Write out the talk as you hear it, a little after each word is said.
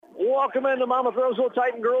welcome into Monmouth Roseville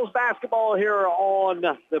Titan girls basketball here on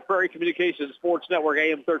the Prairie Communications Sports Network,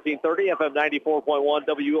 AM 1330, FM 94.1,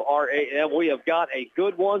 WRAM. We have got a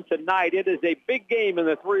good one tonight. It is a big game in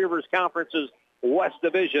the Three Rivers Conference's West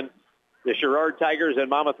Division. The Sherrard Tigers and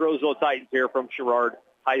Monmouth Roseville Titans here from Sherrard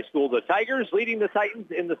High School. The Tigers leading the Titans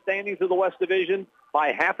in the standings of the West Division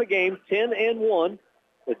by half a game, 10-1.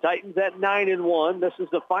 The Titans at 9-1. This is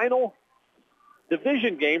the final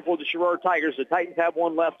division game for the Sherrard Tigers. The Titans have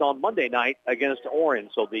one left on Monday night against Orion.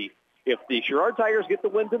 So if the Sherrard Tigers get the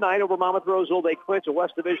win tonight over Monmouth Roseville, they clinch a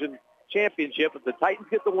West Division championship. If the Titans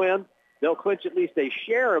get the win, they'll clinch at least a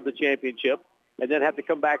share of the championship and then have to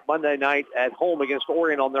come back Monday night at home against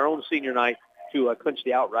Orion on their own senior night to clinch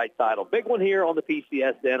the outright title. Big one here on the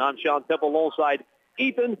PCSN. I'm Sean Temple alongside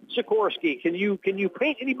Ethan Sikorsky. Can you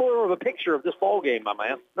paint any more of a picture of this ball game, my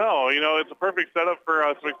man? No, it's a perfect setup for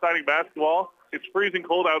some exciting basketball. It's freezing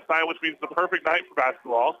cold outside, which means the perfect night for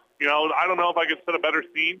basketball. I don't know if I could set a better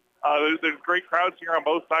scene. There's great crowds here on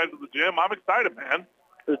both sides of the gym. I'm excited, man.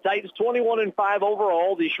 The Titans 21-5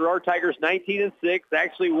 overall. The Sherrard Tigers 19-6.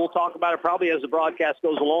 Actually, we'll talk about it probably as the broadcast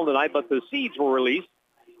goes along tonight, but the seeds were released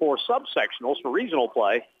for subsectionals for regional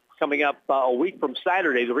play. Coming up a week from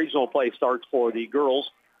Saturday, the regional play starts for the girls,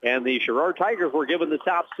 and the Sherrard Tigers were given the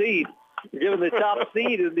top seed. Given the top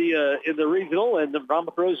seed in the regional, and the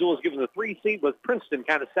Monmouth Roseville was given the 3 seed with Princeton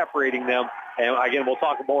kind of separating them. And again, we'll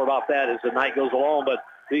talk more about that as the night goes along. But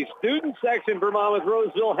the student section for Monmouth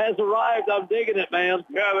Roseville has arrived. I'm digging it, man.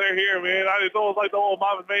 Yeah, they're here, man. It's almost like the old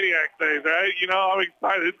Monmouth Maniacs days, right? I'm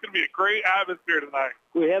excited. It's going to be a great atmosphere tonight.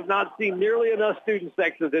 We have not seen nearly enough student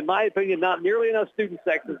sections. In my opinion, not nearly enough student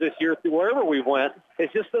sections this year through wherever we went.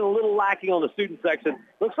 It's just been a little lacking on the student section.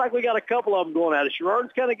 Looks like we got a couple of them going at it.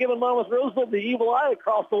 Sherrard's kind of giving Monmouth Roseville the evil eye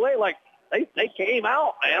across the way. Like, they came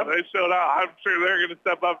out, man. Yeah, they showed out. I'm sure they're going to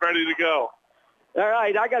step up ready to go. All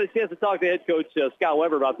right, I got a chance to talk to head coach Scott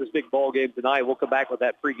Weber about this big ball game tonight. We'll come back with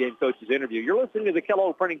that pregame coach's interview. You're listening to the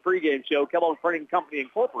Kellogg Printing pregame show. Kellogg Printing Company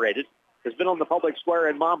Incorporated has been on the public square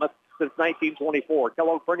in Monmouth since 1924.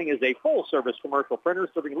 Kellogg Printing is a full-service commercial printer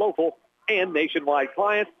serving local and nationwide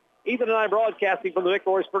clients. Ethan and I broadcasting from the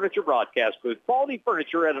Victoria's Furniture broadcast booth. Quality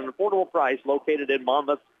furniture at an affordable price located in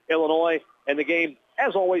Monmouth, Illinois. And the game,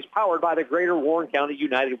 as always, powered by the Greater Warren County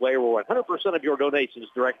United Way, where 100% of your donations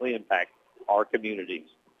directly impact our communities.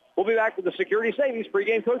 We'll be back with the Security Savings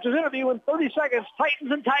pregame coach's interview in 30 seconds.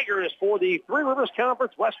 Titans and Tigers for the Three Rivers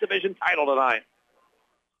Conference West Division title tonight.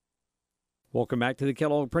 Welcome back to the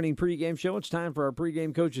Kellogg Printing pregame show. It's time for our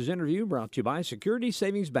pregame coach's interview, brought to you by Security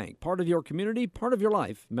Savings Bank. Part of your community, part of your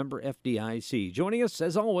life. Member FDIC. Joining us,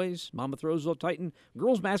 as always, Monmouth Roseville Titan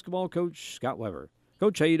girls basketball coach Scott Weber.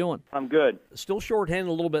 Coach, how you doing? I'm good. Still shorthanded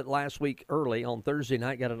a little bit last week early on Thursday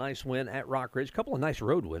night. Got a nice win at Rockridge. A couple of nice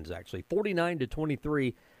road wins, actually. 49-23,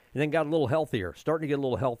 and then got a little healthier. Starting to get a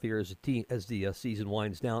little healthier as the season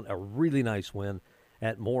winds down. A really nice win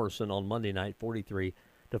at Morrison on Monday night, 43-41.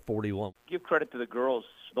 Give credit to the girls,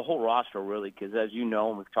 the whole roster, really, because as you know,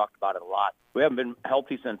 and we've talked about it a lot, we haven't been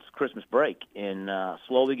healthy since Christmas break, and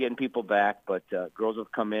slowly getting people back, but girls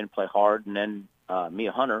have come in, play hard, and then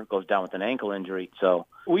Mia Hunter goes down with an ankle injury. So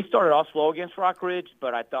we started off slow against Rockridge,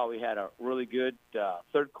 but I thought we had a really good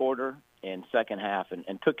third quarter and second half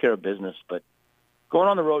and took care of business. But going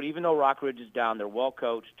on the road, even though Rockridge is down, they're well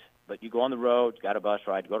coached. But you go on the road, got a bus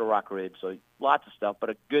ride, go to Rockridge, so lots of stuff, but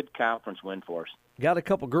a good conference win for us. Got a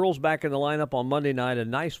couple girls back in the lineup on Monday night. A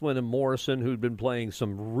nice win in Morrison, who'd been playing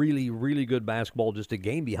some really, really good basketball, just a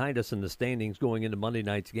game behind us in the standings going into Monday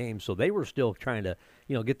night's game. So they were still trying to,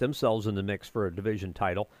 get themselves in the mix for a division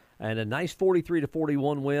title. And a nice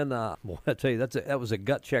 43-41 win. I tell you, that was a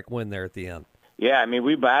gut check win there at the end. Yeah,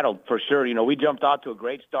 we battled for sure. We jumped out to a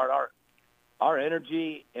great start. Our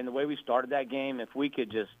energy and the way we started that game, if we could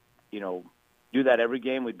just, do that every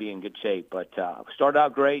game, we'd be in good shape. But started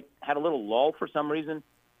out great, had a little lull for some reason,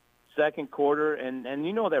 second quarter, and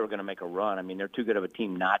they were going to make a run. They're too good of a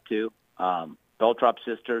team not to. Veltrop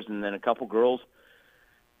sisters and then a couple girls.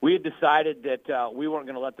 We had decided that we weren't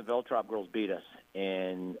going to let the Veltrop girls beat us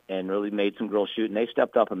and really made some girls shoot, and they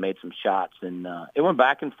stepped up and made some shots. And it went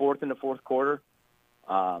back and forth in the fourth quarter.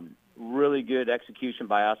 Really good execution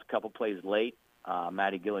by us, a couple plays late.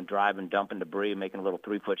 Maddie Gillen driving, dumping debris, making a little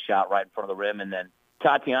 3-foot shot right in front of the rim, and then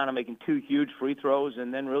Tatiana making 2 huge free throws,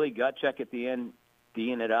 and then really gut check at the end,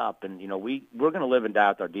 D'ing it up. And we're going to live and die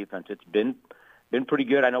with our defense. It's been pretty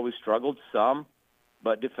good. I know we've struggled some,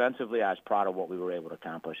 but defensively, I was proud of what we were able to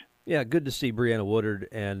accomplish. Yeah, good to see Brianna Woodard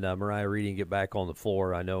and Mariah Reading get back on the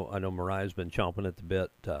floor. I know Mariah's been chomping at the bit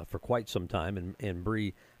for quite some time, and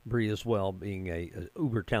Bree Bree as well, being a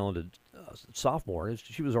uber talented sophomore.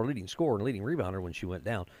 She was our leading scorer and leading rebounder when she went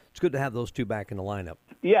down. It's good to have those two back in the lineup.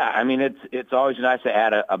 Yeah, I mean, it's always nice to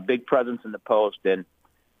add a big presence in the post. And,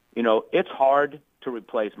 you know, it's hard to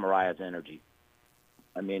replace Mariah's energy.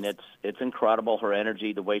 I mean, it's incredible, her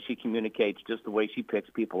energy, the way she communicates, just the way she picks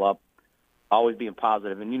people up, always being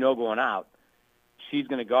positive. And, you know, going out, she's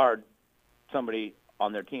going to guard somebody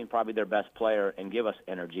on their team, probably their best player, and give us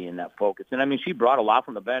energy and that focus. And, I mean, she brought a lot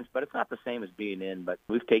from the bench, but it's not the same as being in. But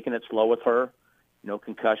we've taken it slow with her. You know,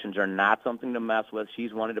 concussions are not something to mess with.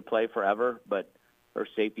 She's wanted to play forever, but her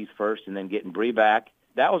safety's first, and then getting Bree back.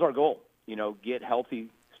 That was our goal, you know, get healthy,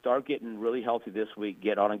 start getting really healthy this week,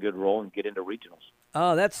 get on a good roll, and get into regionals.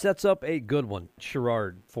 That sets up a good one,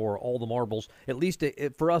 Sherrard, for all the marbles. At least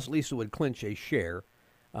for us, at least it would clinch a share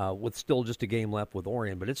with still just a game left with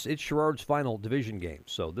Orion. But it's Sherrard's final division game,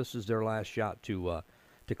 so this is their last shot to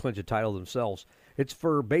clinch a title themselves. It's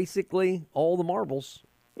for basically all the marbles.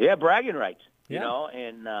 Yeah, bragging rights, you Yeah. know,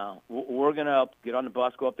 and we're going to get on the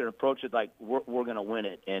bus, go up there and approach it like we're going to win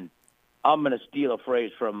it. And I'm going to steal a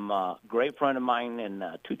phrase from a great friend of mine and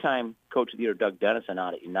two-time Coach of the Year, Doug Dennison,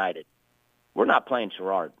 out at United. We're not playing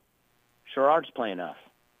Sherrard. Sherrard's playing us.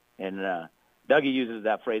 And Dougie uses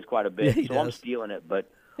that phrase quite a bit, Yeah, so I'm stealing it.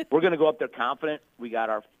 But we're going to go up there confident.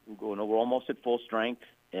 We're almost at full strength,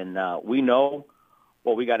 and we know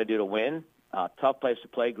what we got to do to win. Tough place to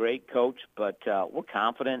play, great coach, but we're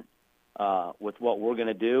confident with what we're going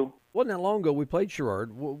to do. Wasn't that long ago we played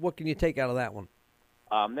Sherrard. What can you take out of that one?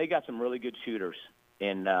 They got some really good shooters,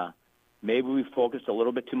 and maybe we focused a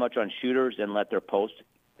little bit too much on shooters and let their post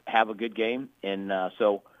have a good game. And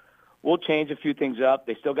so we'll change a few things up.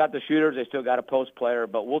 They still got the shooters. They still got a post player,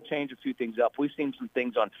 but we'll change a few things up. We've seen some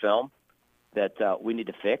things on film that we need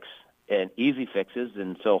to fix, and easy fixes,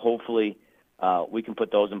 and so hopefully we can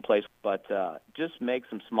put those in place. But just make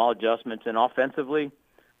some small adjustments, and offensively,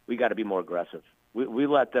 we got to be more aggressive. We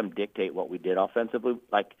let them dictate what we did offensively.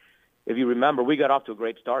 Like, if you remember, we got off to a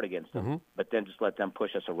great start against them, but then just let them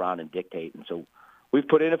push us around and dictate. And so we've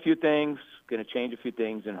put in a few things, going to change a few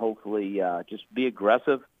things, and hopefully just be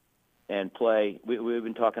aggressive and play. We've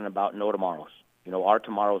been talking about no tomorrows. You know, our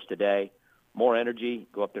tomorrows today, more energy,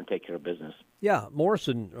 go up there and take care of business. Yeah,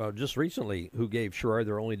 Morrison just recently, who gave Sherrard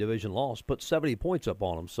their only division loss, put 70 points up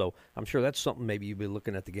on them. So I'm sure that's something maybe you'll be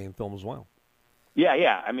looking at the game film as well.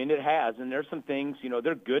 Yeah. I mean, it has. And there's some things, you know,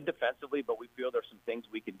 they're good defensively, but we feel there's some things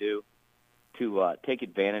we can do to take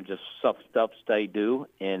advantage of stuff they do.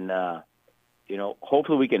 And, you know,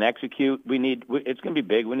 hopefully we can execute. It's going to be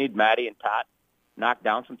big. We need Maddie and Tot knock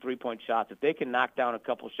down some three-point shots. If they can knock down a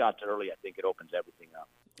couple shots early, I think it opens everything up.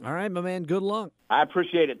 All right, my man, good luck. I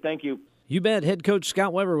appreciate it. Thank you. You bet. Head coach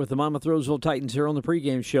Scott Weber with the Monmouth Roseville Titans here on the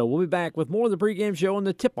pregame show. We'll be back with more of the pregame show and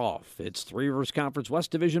the tip-off. It's Three Rivers Conference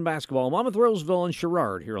West Division basketball. Monmouth Roseville and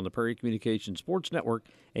Sherrard here on the Prairie Communications Sports Network,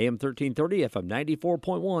 AM 1330, FM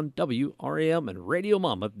 94.1, WRAM, and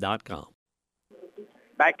RadioMonmouth.com.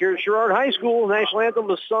 Back here at Sherrard High School, the national anthem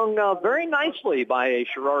was sung very nicely by a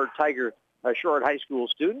Sherrard High School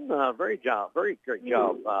student. Very great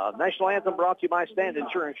job. National anthem brought to you by Stanton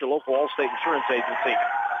Insurance, your local Allstate insurance agency.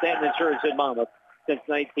 Stanton Insurance in Monmouth since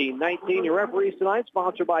 1919. Your referees tonight,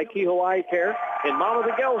 sponsored by Kehoe Eye Care. In Monmouth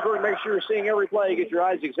and Galesburg, make sure you're seeing every play. Get your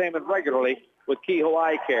eyes examined regularly with Kehoe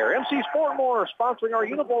Eye Care. MC Sportmore sponsoring our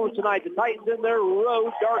uniforms tonight. The Titans in their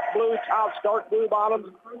road, dark blue tops, dark blue bottoms,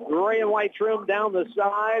 gray and white trim down the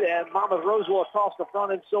side, and Monmouth Roseville across the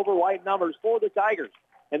front in silver white numbers for the Tigers.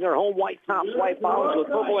 And their home white tops, white bottoms with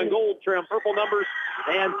purple and gold trim, purple numbers,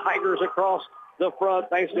 and Tigers across the front.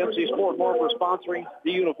 Thanks to MC Sportmore for sponsoring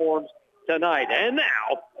the uniforms tonight. And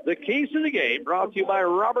now, the keys to the game brought to you by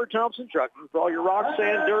Robert Thompson Trucking. For all your rock,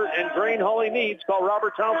 sand, dirt, and grain hauling needs, call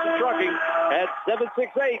Robert Thompson Trucking at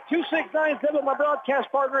 768-2697. My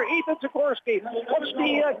broadcast partner, Ethan Sikorsky. What's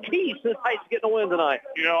the keys to the Titans getting a win tonight?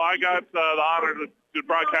 You know, I got the honor to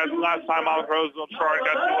broadcast last time Monmouth Roseville and Sherrard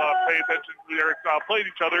got to pay attention to their played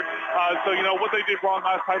each other. So, you know, what they did wrong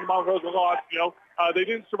last time Monmouth Roseville lost, you know, they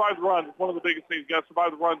didn't survive the runs. It's one of the biggest things. You got to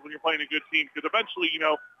survive the runs when you're playing a good team because eventually, you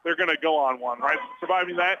know, they're going to go on one, right?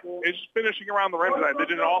 Surviving that is finishing around the rim tonight. They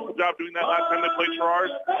did an awful job doing that last time they played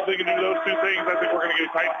Sherrard. If they can do those two things, I think we're going to get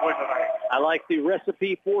a tight win tonight. I like the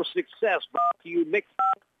recipe for success brought to you mixed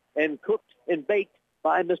and cooked and baked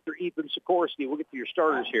by Mr. Ethan Sikorsky. We'll get to your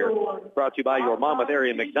starters here. Brought to you by your Monmouth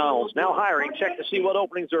area McDonald's. Now hiring. Check to see what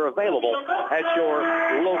openings are available at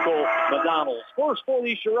your local McDonald's. First for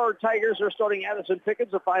the Sherrard Tigers are starting Addison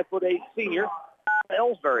Pickens, a 5'8" senior.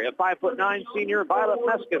 Ellsbury, a 5'9" senior. Violet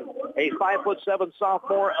Meskin, a 5'7"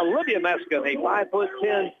 sophomore. Olivia Meskin, a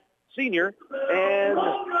 5'10" senior. And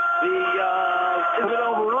the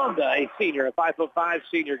Isabel Miranda, a senior, a 5'5"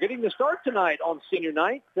 senior, getting the start tonight on senior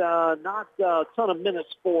night. Not a ton of minutes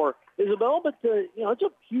for Isabel, but, it's a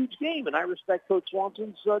huge game, and I respect Coach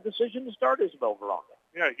Swanson's decision to start Isabel Veronica.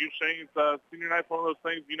 Yeah, huge thing. Senior night's one of those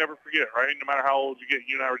things you never forget, right? No matter how old you get.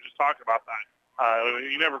 You and I were just talking about that.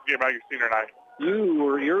 You never forget about your senior night.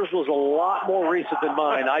 Yours was a lot more recent than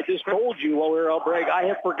mine. I just told you while we were out break, I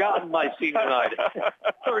have forgotten my senior night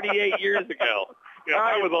 38 years ago. Yeah,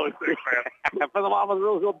 I was only 6, man. For the Monmouth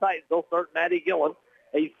Roseville Titans, they'll start Maddie Gillen,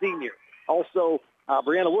 a senior. Also,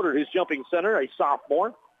 Brianna Woodard, who's jumping center, a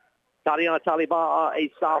sophomore. Tatiana Taliba,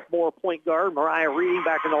 a sophomore point guard. Mariah Reading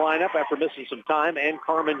back in the lineup after missing some time. And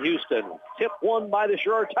Carmen Houston. Tip won by the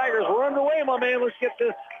Sherrard Tigers. We're underway, my man. Let's get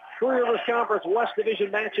this Three Rivers Conference West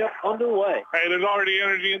Division matchup underway. Hey, there's already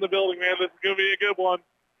energy in the building, man. This is going to be a good one.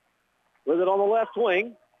 With it on the left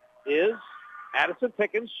wing is Addison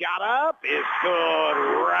Pickens. Shot up is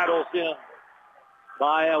good. Rattles in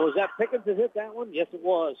by, was that Pickens that hit that one? Yes, it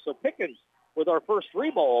was. So Pickens with our first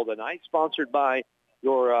three ball of the night, sponsored by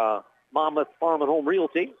your Monmouth Farm and Home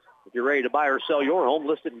Realty. If you're ready to buy or sell your home,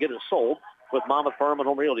 list it and get it sold with Monmouth Farm and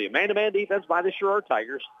Home Realty. Man-to-man defense by the Sherrard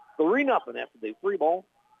Tigers. 3-0 after the three ball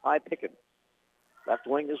by Pickens. Left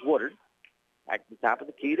wing is Woodard. Back to the top of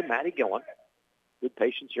the key to Maddie Gillen. Good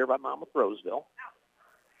patience here by Monmouth Roseville.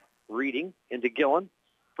 Reading into Gillen.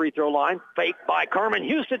 Free throw line. Fake by Carmen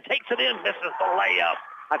Houston. Takes it in. Misses the layup.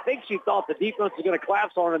 I think she thought the defense was going to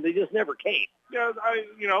collapse on them. They just never came. Yeah,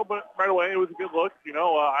 but right away it was a good look.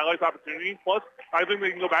 I like the opportunity. Plus, I think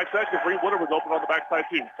they can go back to that because Reed Woodard was open on the backside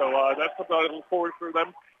too. So that's something I look forward for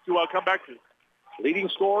them to come back to. Leading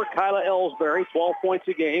scorer, Kyla Ellsbury, 12 points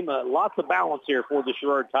a game. Lots of balance here for the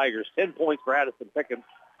Sherrard Tigers. 10 points for Addison Pickens,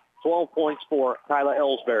 12 points for Kyla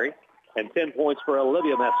Ellsbury, and 10 points for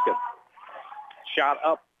Olivia Meskin. Shot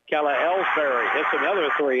up, Kyla Ellsbury hits another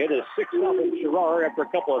three. It is 6-0 Sherrard after a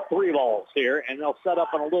couple of three balls here, and they'll set up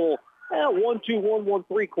on a little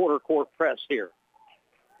 1-2-1-1-3/4 court press here.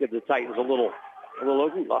 Give the Titans a little a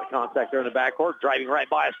lot of contact there in the backcourt. Driving right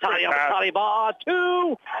by us, Taliba,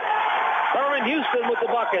 two. Carmen Houston with the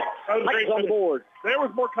bucket. Titans on the board. There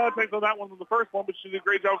was more contact on that one than the first one, but she did a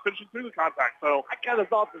great job finishing through the contact. So I kind of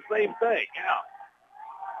thought the same thing.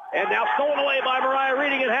 Yeah. And now stolen away by Mariah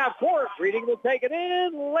Reading at half court. Reading will take it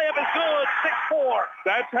in. Layup is good. 6-4.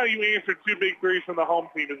 That's how you answer two big threes from the home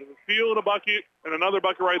team. Is a steal and a bucket and another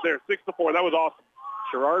bucket right there. 6-4. That was awesome.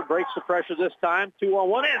 Sherrard breaks the pressure this time.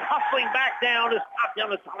 2-on-1 and hustling back down is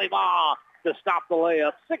Tatiana Taliba to stop the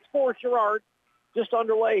layup. 6-4 Sherrard. Just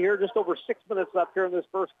underway here. Just over 6 minutes left here in this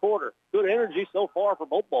first quarter. Good energy so far for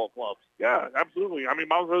both ball clubs. Yeah, absolutely. I mean,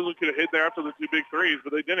 Mount Rosa could have hit there after the two big threes,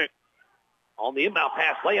 but they didn't. On the inbound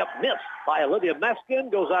pass, layup missed by Olivia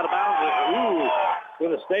Meskin. Goes out of bounds.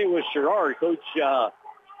 Going to stay with Sherrard. Coach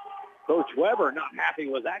Weber not happy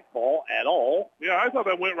with that ball at all. Yeah, I thought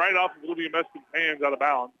that went right off of Olivia Meskin's hands out of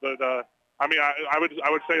bounds. But, I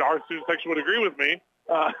would say our student section would agree with me.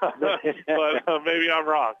 But maybe I'm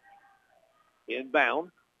wrong.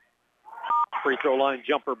 Inbound. Free throw line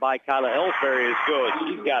jumper by Kyla Ellsbury is good.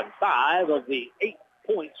 She's got 5 of the 8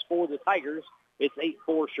 points for the Tigers. It's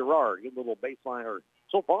 8-4 Sherrard. Good little baseline.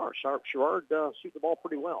 So far, Sherrard shoot the ball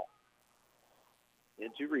pretty well.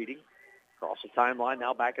 Into Reading. Across the timeline,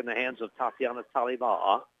 now back in the hands of Tatiana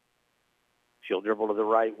Taliba. She'll dribble to the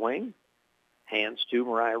right wing. Hands to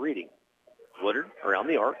Mariah Reading. Woodard around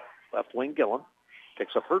the arc. Left wing Gillen.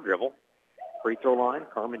 Picks up her dribble. Free throw line,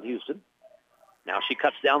 Carmen Houston. Now she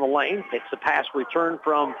cuts down the lane. Takes the pass return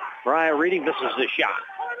from Mariah Reading. Misses the shot.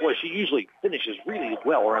 Boy, she usually finishes really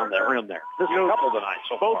well around the rim there. This is a couple tonight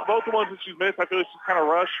so far. Both the ones that she's missed, I feel like she's kind of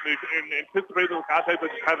rushed and anticipated the contact that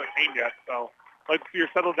just hasn't came yet. So like to see her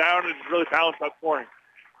settle down and really balance that scoring.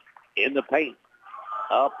 In the paint.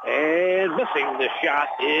 Up and missing the shot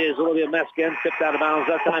is Olivia Meskin. Tipped out of bounds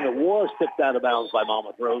that time. It was tipped out of bounds by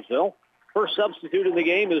Monmouth Roseville. First substitute in the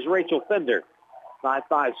game is Rachel Fender,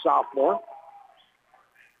 5'5" sophomore.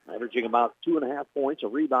 Averaging about 2.5 points, a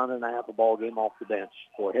rebound and a half a ball game off the bench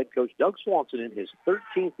for head coach Doug Swanson in his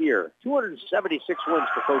 13th year. 276 wins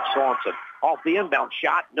for Coach Swanson. Off the inbound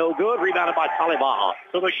shot, no good. Rebounded by Talibaha.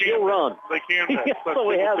 So they can run. They can.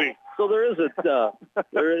 So there is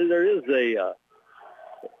a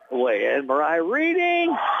way. And Mariah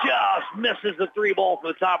Reading just misses the three ball from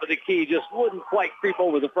the top of the key. Just wouldn't quite creep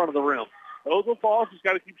over the front of the rim. Those will fall. Just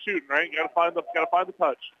got to keep shooting, right? You got to find the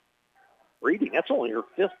touch. Reading, that's only her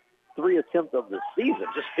 5th three attempt of the season.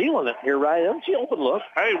 Just feeling it here, right? Doesn't she open look?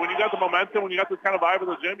 Hey, when you got the momentum, when you got this kind of vibe in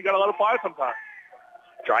the gym, you got to let it fly sometimes.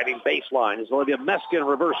 Driving baseline is Olivia Meskin.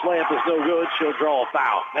 Reverse layup is no good. She'll draw a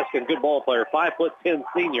foul. Meskin, good ball player, 5'10"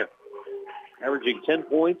 senior. Averaging 10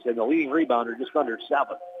 points and the leading rebounder just under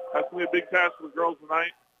 7. That's going to be a big task for the girls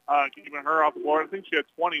tonight, keeping her off the board. I think she had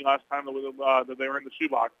 20 last time that they were in the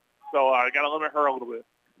shoebox. So I got to limit her a little bit.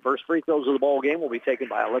 First free throws of the ball game will be taken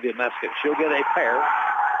by Olivia Meskin. She'll get a pair.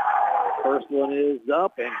 First one is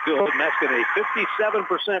up and good. Meskin, a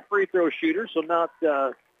 57% free throw shooter, so not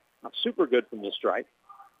super good from the stripe.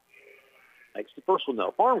 Makes the first one,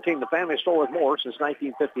 though. Farm King, the family store with more since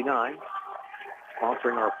 1959.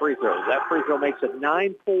 Sponsoring our free throws. That free throw makes it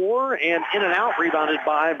 9-4, and in and out, rebounded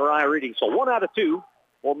by Mariah Reading. So 1 out of 2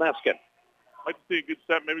 for Meskin. I'd like to see a good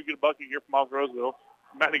set, maybe get a bucket here from Mount Roseville.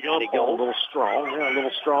 Maddie Gillen a little strong. Yeah, a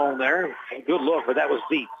little strong there. Good look, but that was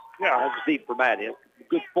deep. Yeah. That was deep for Maddie.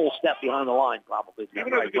 Good full step behind the line, probably.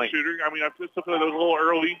 Even as a good shooter, I mean, I just feel like it was a little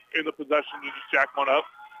early in the possession to just jack one up.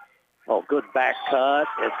 Oh, good back cut.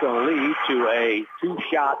 It's going to lead to a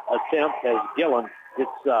 2-shot attempt as Gillen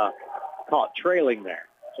gets caught trailing there.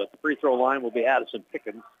 So at the free throw line will be Addison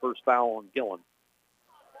Pickens. First foul on Gillen.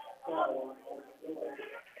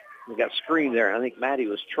 We got screened there. I think Maddie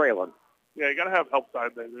was trailing. Yeah, you got to have help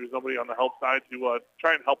side there. There's nobody on the help side to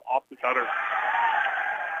try and help off the cutter.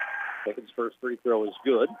 Pickens' first free throw is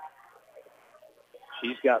good.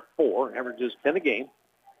 She's got 4, averages 10 a game.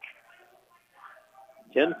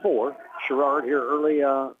 10-4. Sherrard here early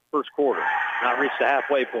first quarter. Not reached the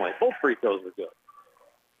halfway point. Both free throws are good.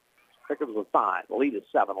 Pickens with 5. The lead is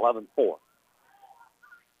 7, 11-4.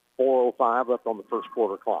 4:05 left on the first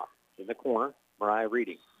quarter clock. In the corner, Mariah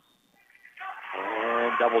Reading.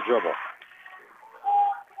 And double dribble.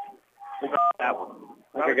 That one.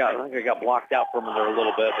 I think I got blocked out from there a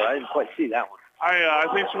little bit, but I didn't quite see that one. I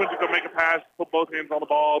think she went to go make a pass, put both hands on the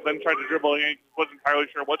ball, then tried to dribble in. Wasn't entirely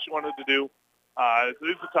sure what she wanted to do.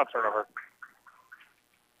 It's a tough turnover.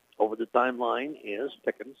 Over the timeline is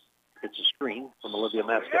Pickens. It's a screen from Olivia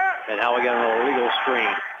Meskin. And now we got an illegal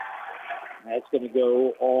screen. That's going to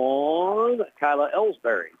go on Kyla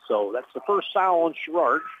Ellsbury. So that's the first foul on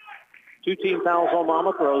Sherrard. 2 team fouls on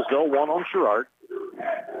Monmouth Roseville, 1 on Sherrard.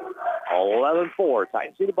 11-4.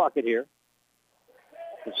 Titans see the bucket here.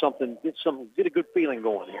 Get a good feeling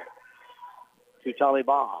going here. To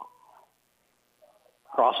Talibaha.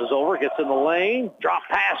 Crosses over, gets in the lane, drop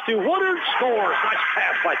pass to Woodard, scores. Nice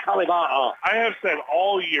pass by Talibaha. I have said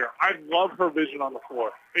all year, I love her vision on the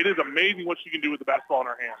floor. It is amazing what she can do with the basketball in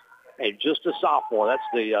her hand. Hey, just a sophomore. That's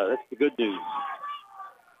the good news.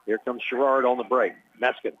 Here comes Sherrard on the break.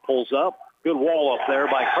 Meskin pulls up. Good wall up there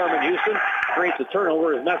by Carmen Houston. Creates a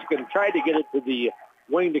turnover as Meskin tried to get it to the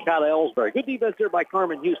wing to Kyla Ellsbury. Good defense there by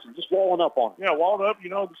Carmen Houston. Just walling up on her. Yeah, walling up. You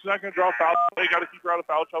know, she's not going to draw foul. They got to keep her out of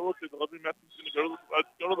foul trouble because Olivia Meskin's going to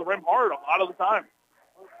go to the rim hard a lot of the time.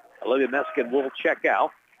 Olivia Meskin will check out.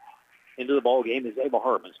 Into the ball game is Ava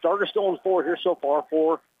Hartman. Starter still on 4 here so far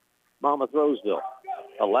for Monmouth Roseville.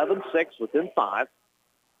 11-6 within 5.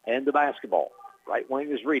 And the basketball. Right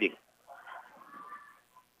wing is Reading.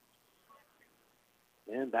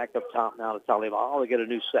 And back up top now to Talibaha. They get a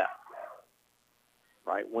new set.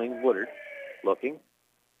 Right wing Woodard looking.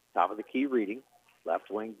 Top of the key Reading. Left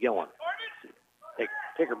wing Gillen.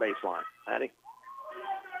 Take her baseline. Maddie.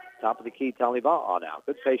 Top of the key Talibaha now.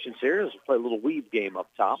 Good patience here as we play a little weave game up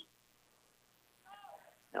top.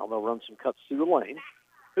 Now they'll run some cuts through the lane.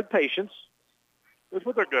 Good patience. That's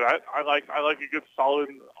what they're good at. I like a good, solid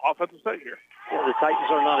offensive set here. Yeah, the Titans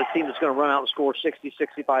are not a team that's going to run out and score 60,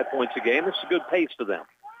 65 points a game. It's a good pace for them.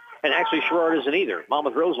 And actually, Sherrard isn't either.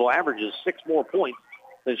 Monmouth Roseville averages 6 more points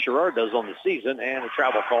than Sherrard does on the season, and a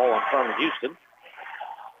travel call on Carmen Houston.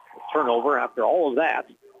 A turnover after all of that,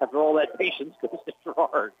 after all that patience, goes to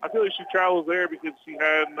Sherrard. I feel like she travels there because she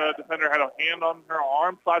had the defender had a hand on her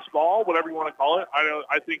arm / ball, whatever you want to call it.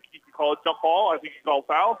 I think you could call it jump ball. I think you could call it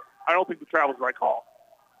foul. I don't think the travel's the right call.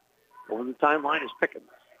 Over the timeline is Pickens.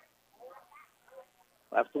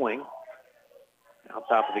 Left wing. Now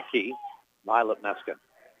top of the key, Violet Meskin.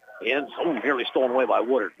 Nearly stolen away by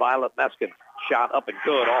Woodard. Violet Meskin shot up and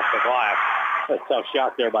good off the glass. That's a tough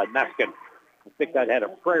shot there by Meskin. I think that had a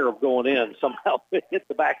prayer of going in. Somehow it hit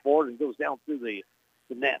the backboard and goes down through the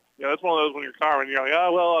net. Yeah, that's one of those when you're Carmen, you're like,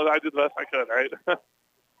 oh, well, I did the best I could, right?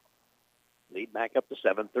 Lead back up to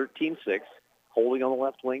 7, 13-6. Holding on the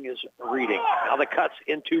left wing is Reading. Now the cuts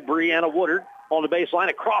into Brianna Woodard on the baseline.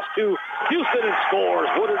 Across to Houston and scores.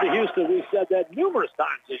 Woodard to Houston. We've said that numerous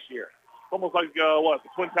times this year. Almost like, the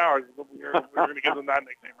Twin Towers. We're going to give them that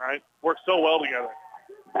nickname, right? Work so well together.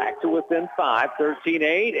 Back to within 5,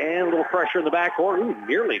 13-8, and a little pressure in the backcourt.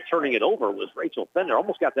 Nearly turning it over was Rachel Fender.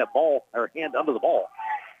 Almost got that ball, her hand under the ball.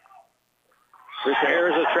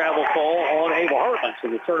 There's a travel call on Ava Hartman, so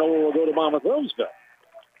the turnover will go to Monmouth Roseville.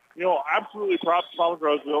 You know, absolutely props to Monmouth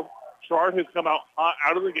Roseville. Sherrard has come out hot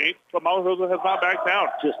out of the gate, but Mount Rosa has not backed down.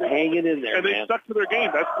 Just hanging in there, and they man. stuck to their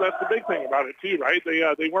game. That's the big thing about it too, right?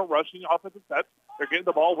 They weren't rushing offensive sets. They're getting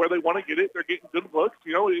the ball where they want to get it. They're getting good looks.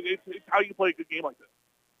 You know, it's how you play a good game like this.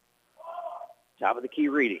 Top of the key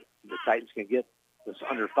reading. The Titans can get this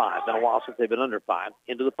under 5. Been a while since they've been under 5.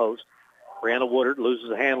 Into the post. Brianna Woodard loses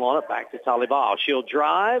a handle on it. Back to Talibal. She'll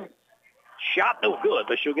drive. Shot no good,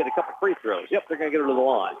 but she'll get a couple free throws. Yep, they're going to get her to the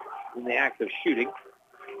line in the act of shooting.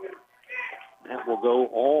 That will go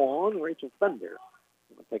on Rachel Fender.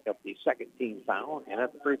 Will pick up the second team foul. And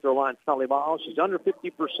at the free throw line, Talibal. She's under 50%,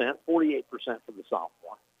 48% for the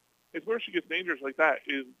sophomore. It's where she gets dangerous like that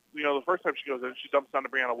is, you know, the first time she goes in, she dumps down to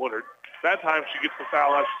Brianna Woodard. That time she gets the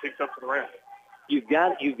foul out, she takes up to the rim. You've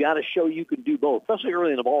got to show you can do both, especially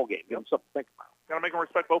early in the ball game. Give them something to think about. Got to make them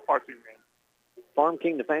respect both parts of your game. Farm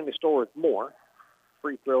King, the family store with more.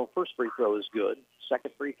 First free throw is good. First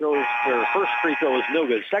free throw is no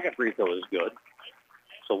good. Second free throw is good.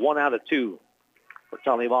 So 1 out of 2 for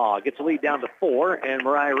Talibal. Gets the lead down to 4, and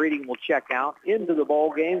Mariah Reading will check out. Into the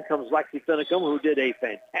ball game comes Lexi Finicum, who did a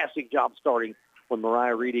fantastic job starting when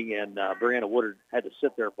Mariah Reading and Brianna Woodard had to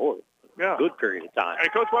sit there for a good period of time.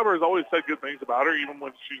 And Coach Weber has always said good things about her, even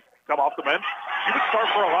when she's come off the bench. She would start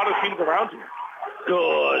for a lot of teams around here.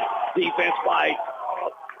 Good defense by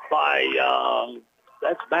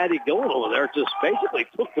that's Maddie Gillen over there. Just basically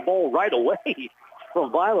took the ball right away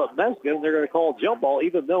from Violet Meskin. They're going to call jump ball,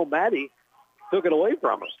 even though Maddie took it away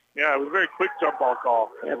from us. Yeah, it was a very quick jump ball call.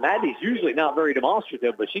 Yeah, Maddie's usually not very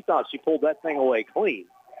demonstrative, but she thought she pulled that thing away clean.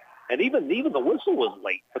 And even the whistle was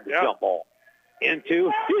late for the jump ball.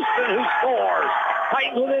 Into Houston, who scores.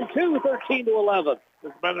 Titans within 2, 13-11.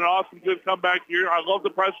 It's been an awesome, good comeback here. I love the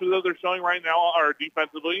pressure that they're showing right now, or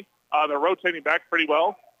defensively. They're rotating back pretty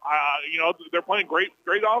well. You know, they're playing great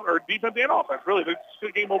defense and offense. Really, it's a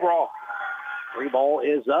good game overall. Free ball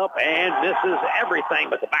is up and misses everything,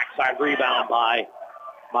 but the backside rebound by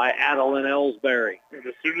Adeline Ellsbury. And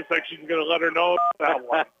the student section's going to let her know that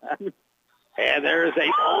one. And there's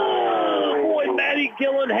Maddie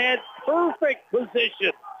Gillen had perfect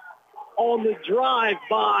position on the drive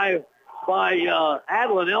by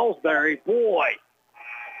Adeline Ellsbury. Boy,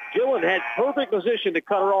 Gillen had perfect position to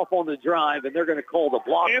cut her off on the drive, and they're going to call the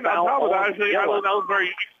block foul. And on top of that, Adeline Ellsbury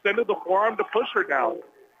extended the forearm to push her down.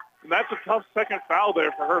 And that's a tough second foul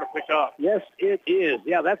there for her to pick up. Yes, it is.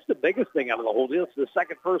 Yeah, that's the biggest thing out of the whole deal. It's the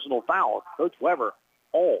second personal foul. Coach Weber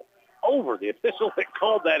all over the official that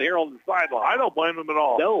called that here on the sideline. I don't blame him at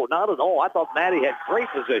all. No, not at all. I thought Maddie had great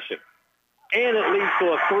position. And it leads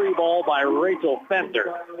to a 3 ball by Rachel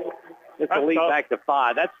Fender. It's a lead back to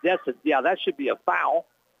 5. That should be a foul.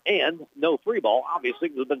 And no 3 ball, obviously,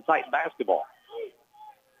 because it's been Titan basketball.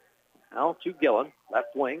 Now to Gillen,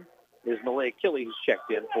 left wing. Is Malay Achilles checked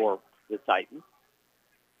in for the Titans.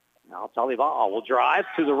 Now Talibal will drive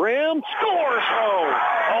to the rim. Scores!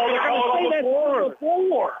 They're going to say on the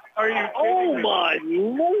floor. Are you kidding me? My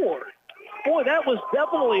Lord. Boy, that was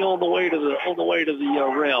definitely on the way to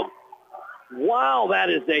the rim. Wow,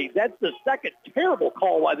 that's the second terrible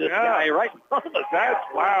call by this guy right in front of us.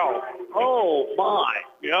 Wow. Oh, my.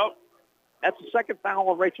 Yep. That's the second foul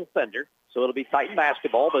on Rachel Fender. So it'll be Titan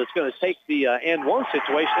basketball, but it's going to take the N1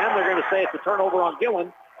 situation, and they're going to say it's a turnover on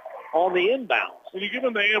Gillen on the inbounds. When you give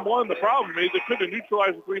him the N1, the problem is they could have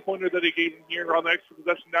neutralized the three-pointer that he gave him here on the extra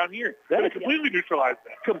possession down here. They completely neutralized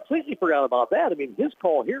that. Completely forgot about that. I mean, his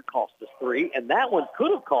call here cost us 3, and that one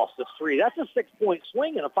could have cost us 3. That's a 6-point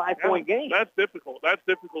swing in a 5-point game. That's difficult.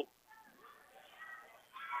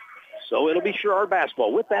 So it'll be Sherrard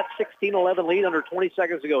basketball with that 16-11 lead under 20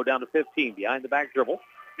 seconds to go, down to 15 behind the back dribble.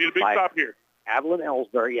 Need a big stop here. Adeline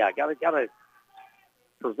Ellsbury, got to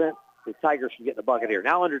prevent the Tigers from getting a bucket here.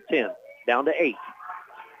 Now under 10, down to 8,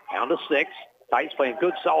 down to 6. Titans playing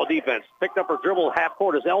good, solid defense. Picked up her dribble half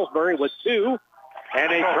court as Ellsbury with 2,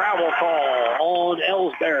 and a travel call on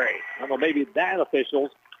Ellsbury. I don't know, maybe that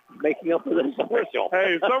official's making up for this official.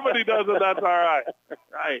 Hey, if somebody does it, that's all right.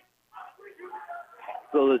 Right.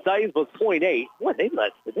 So the Titans with 0.8. What, did they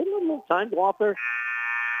let a little time go off there?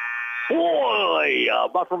 Boy,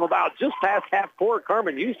 but from about just past half court,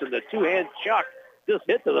 Carmen Houston, the two-hand chuck, just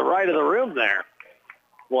hit to the right of the rim there.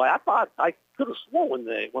 Boy, I thought I could have sworn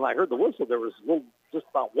when I heard the whistle there was just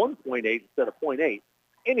about 1.8 instead of 0.8.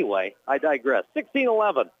 Anyway, I digress.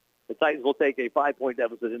 16-11. The Titans will take a 5-point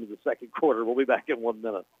deficit into the second quarter. We'll be back in 1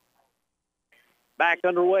 minute. Back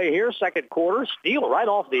underway here, second quarter. Steal right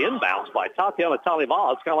off the inbounds by Tatiana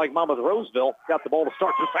Talibal. It's kind of like Monmouth Roseville got the ball to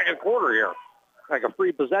start the second quarter here. Like a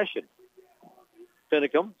free possession.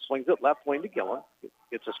 Finicum swings it left wing to Gillen.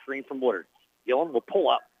 Gets a screen from Woodard. Gillen will pull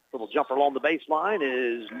up. Little jumper along the baseline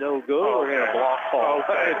is no good. We're going to block ball.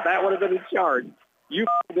 Okay. If that would have been in charge, you've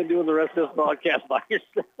been doing the rest of this broadcast by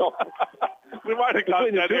yourself. We might have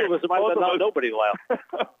gotten Between the that two here. of us, it might have been nobody left.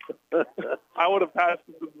 I would have passed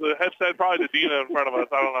the headset probably to Dina in front of us.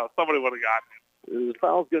 I don't know. Somebody would have gotten it. The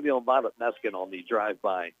foul's going to be on Violet Meskin on the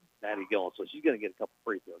drive-by Maddie Gillen, so she's going to get a couple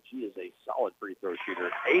free throws. She is a solid free throw shooter,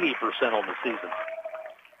 80% on the season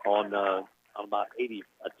on about 80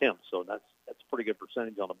 attempts, so that's a pretty good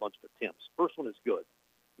percentage on a bunch of attempts. First one is good.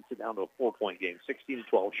 It's down to a 4-point game,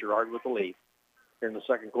 16-12. Sherrard with the lead here in the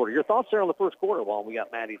second quarter. Your thoughts there on the first quarter while we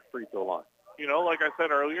got Maddie's free throw line? You know, like I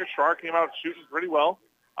said earlier, Sherrard came out shooting pretty well,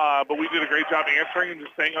 but we did a great job answering and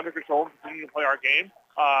just staying under control and continuing to play our game.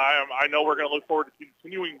 I know we're going to look forward to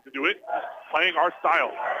continuing to do it, playing our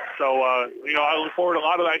style. So, I look forward to a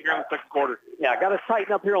lot of that here in the second quarter. Yeah, got to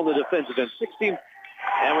tighten up here on the defensive end. 16,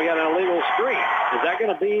 and we got an illegal screen. Is that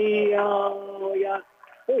going to be, we got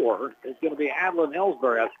 4. It's going to be Adeline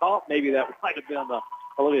Ellsbury. I thought maybe that might have been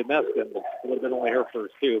Olivia Meskin, but it would have been only her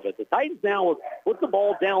first 2. But the Titans now with the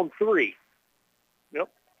ball down 3. Yep.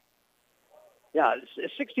 Yeah,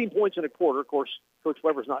 it's 16 points in a quarter. Of course, Coach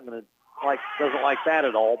Weber's not going to doesn't like that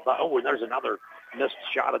at all. But, and there's another missed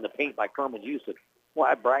shot in the paint by Carmen Houston. Well,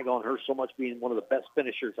 I brag on her so much being one of the best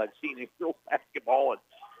finishers I've seen in girls basketball. And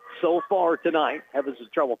so far tonight, having some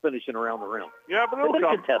trouble finishing around the rim. Yeah, but it'll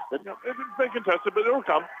come. Contested. Yeah, it's been contested, but it'll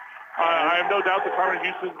come. I have no doubt that Carmen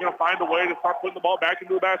Houston is going to find a way to start putting the ball back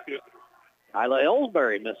into the basket. Kyla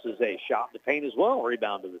Ellsbury misses a shot in the paint as well.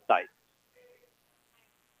 Rebound to the Titans.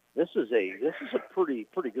 This is a pretty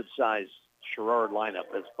good size Sherrard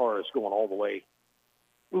lineup as far as going all the way.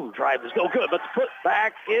 Ooh, drive is no good, but the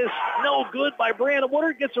putback is no good by Brianna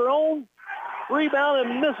Woodard. Gets her own rebound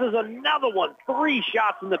and misses another one. 3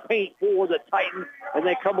 shots in the paint for the Titans, and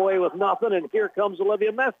they come away with nothing. And here comes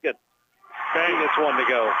Olivia Meskin. Bang, it's one to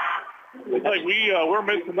go. Like we're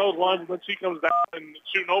missing those ones when she comes down and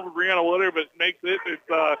shooting over Brianna Woodard, but makes it. It's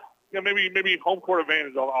maybe home court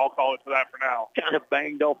advantage. I'll call it for that for now. Kind of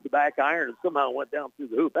banged off the back iron and somehow went down through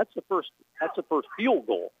the hoop. That's the first field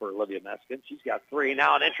goal for Olivia Meskin. She's got 3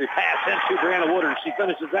 now. An entry pass into Brianna Woodard. She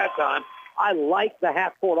finishes that time. I like the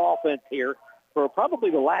half-court offense here for probably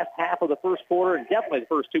the last half of the first quarter and definitely the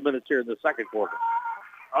first 2 minutes here in the second quarter.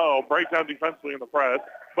 Oh, breakdown defensively in the press,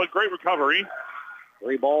 but great recovery.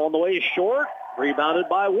 3 ball on the way short. Rebounded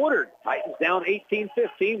by Woodard. Titans down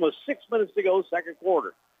 18-15 with 6 minutes to go, second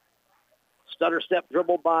quarter. Stutter step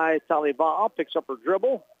dribble by Taliba. Picks up her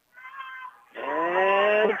dribble.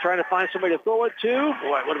 And trying to find somebody to throw it to.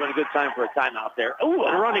 Boy, it would have been a good time for a timeout there. Oh,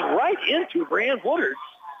 and running right into Brianna Woodard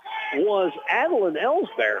was Adeline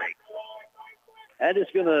Ellsbury. That is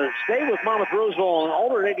going to stay with Monmouth Roseville on an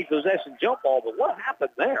alternating possession jump ball. But what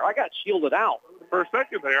happened there? I got shielded out. For a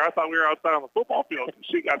second there, I thought we were outside on the football field.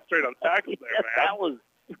 She got straight up tackled there,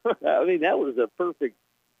 man. That was a perfect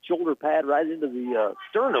shoulder pad right into the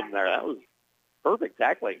sternum there. That was perfect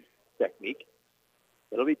tackling technique.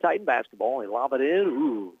 It'll be Titan basketball. They lob it in.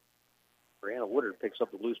 Ooh. Brianna Woodard picks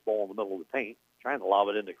up the loose ball in the middle of the paint, trying to lob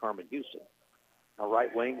it into Carmen Houston. Now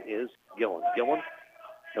right wing is Gillen. Gillen,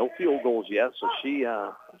 no field goals yet, so she's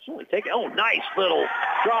only taking. Oh, nice little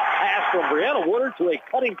drop pass from Brianna Woodard to a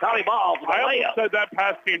cutting Taliba. I almost said that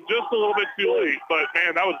pass came just a little bit too late, but,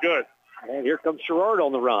 man, that was good. And here comes Sherrard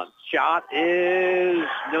on the run. Shot is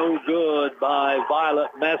no good by Violet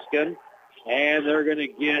Meskin. And they're going to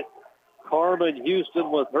get Carmen Houston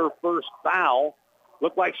with her first foul.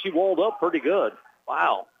 Looked like she walled up pretty good.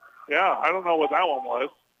 Wow. Yeah, I don't know what that one was.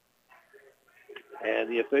 And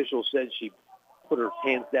the official said she put her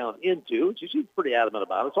hands down into. She's pretty adamant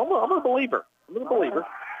about it. So I'm going to believe her.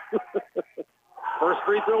 First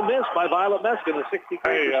free throw missed by Violet Meskin, a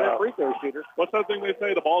 63% free throw shooter. What's that thing they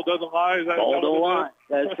say? The ball doesn't lie? Is that ball don't lie.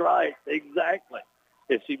 That's right. Exactly.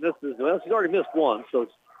 If she misses, well, she's already missed one, so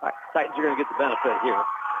Titans are going to get the benefit here.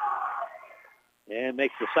 And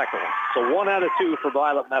makes the second one. So 1 out of 2 for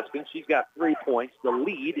Violet Meskin. She's got 3 points. The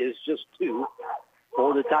lead is just 2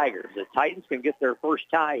 for the Tigers. The Titans can get their first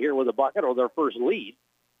tie here with a bucket or their first lead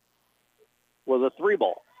with a 3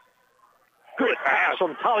 ball. Good pass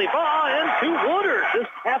from Taliba into Woodard. This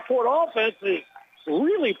half-court offense is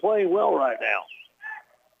really playing well right now.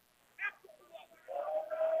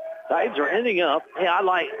 Titans are ending up. Hey, I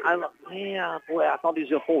thought he was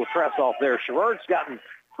going to pull the press off there. Sherrard's gotten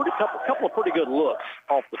a couple of pretty good looks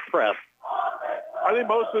off the press. I think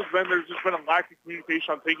most of there's just been a lack of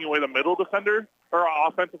communication on taking away the middle defender or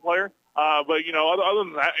offensive player. But, other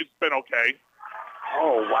than that, it's been okay.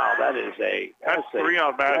 Oh, wow, that's 3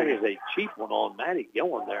 on Maddie. That is a cheap one on Maddie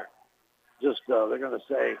Gillen there. Just, they're going to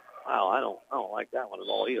say, wow, I don't like that one at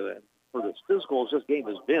all either. for as physical as this game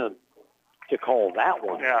has been, to call that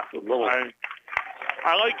one. Yeah, a little.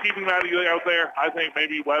 I like keeping Maddie out there. I think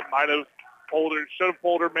maybe Webb might have pulled her, should have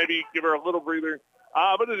pulled her, maybe give her a little breather.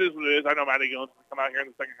 But it is what it is. I know Maddie Gillens will come out here in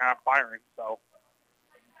the second half firing. So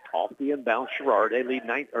off the inbound, Sherrard. They lead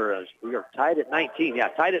we are tied at 19. Yeah,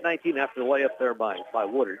 tied at 19 after the layup there by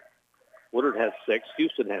Woodard. Woodard has 6.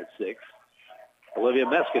 Houston has 6. Olivia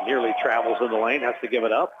Meskin nearly travels in the lane, has to give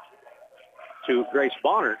it up to Grace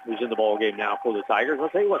Bonner, who's in the ball game now for the Tigers. I'll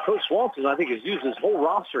tell you what, Coach Swanson, I think, has used his whole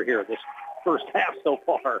roster here this first half so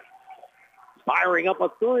far. Firing up a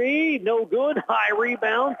 3, no good. High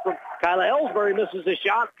rebound from Kyla Ellsbury, misses a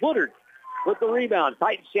shot. Woodard with the rebound.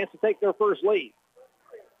 Titans chance to take their first lead.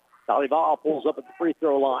 Talibaha pulls up at the free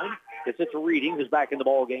throw line. Gets it to Reading, who's back in the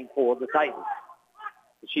ball game for the Titans.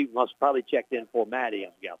 She must probably checked in for Maddie,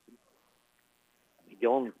 I'm guessing.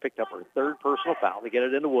 Gillen picked up her 3rd personal foul. They get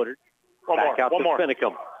it into Woodard. Back out to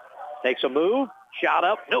Finicum. Takes a move. Shot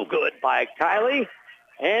up. No good by Kylie.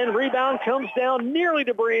 And rebound comes down nearly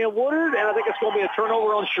to Brianne Woodard. And I think it's going to be a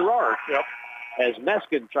turnover on Sherrard. Yep. As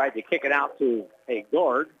Meskin tried to kick it out to a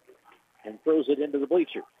guard and throws it into the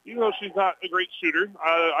bleacher. Even though she's not a great shooter,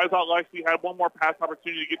 I thought Lexi had one more pass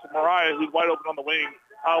opportunity to get to Mariah, who's wide open on the wing.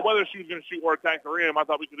 Whether she was going to shoot or attack the rim, I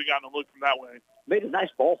thought we could have gotten a look from that way. Made a nice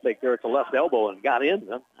ball fake there at the left elbow and got in.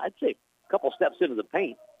 I'd say a couple steps into the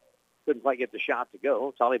paint. Couldn't quite get the shot to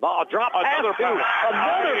go. Talibaha drop pass.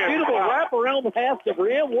 Another beautiful wraparound pass to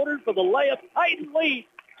Brianne Woodard for the layup. Titan lead.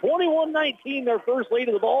 21-19, their first lead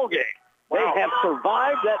of the ball game. Wow. They have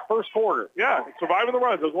survived that first quarter. Yeah, surviving the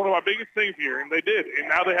runs. That was one of my biggest things here, and they did. And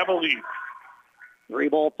now they have a lead.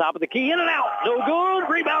 3-ball top of the key. In and out. No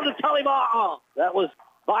good. Rebound to Talibaha. That was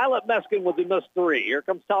Violet Meskin with the missed 3. Here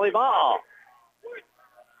comes Talibaha.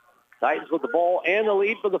 Titans with the ball and the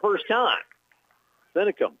lead for the first time.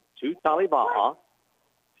 Finicum to Talibaha.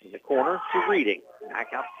 In the corner to Reading. Back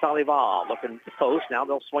out to Talibaha. Looking at the post. Now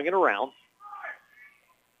they'll swing it around.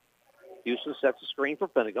 Houston sets a screen for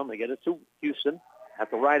Finicum. They get it to Houston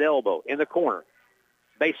at the right elbow. In the corner.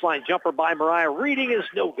 Baseline jumper by Mariah Reading is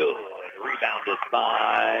no good. Rebounded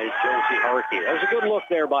by Josie Harkey. That was a good look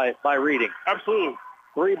there by Reading. Absolutely.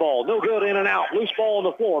 3-ball. No good. In and out. Loose ball on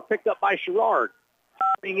the floor. Picked up by Sherrard.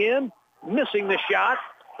 Coming in. Missing the shot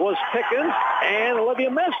was Pickens. And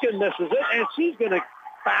Olivia Meskin misses it. And she's going to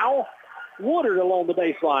foul Woodard along the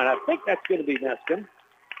baseline. I think that's going to be Meskin.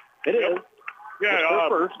 It is. Yeah,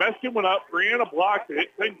 Meskin went up. Brianna blocked it,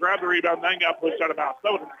 then grabbed the rebound, then got pushed out of bounds.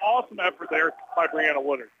 That was an awesome effort there by Brianna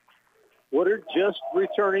Woodard. Woodard just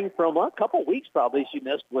returning from a couple weeks probably she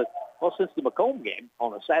missed since the Macomb game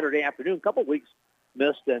on a Saturday afternoon. A couple weeks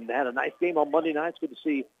missed and had a nice game on Monday night. It's good to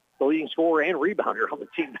see the leading scorer and rebounder on the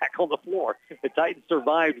team back on the floor. The Titans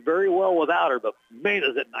survived very well without her, but man,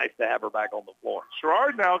 is it nice to have her back on the floor.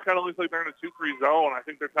 Sherrard now kind of looks like they're in a 2-3 zone. I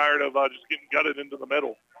think they're tired of just getting gutted into the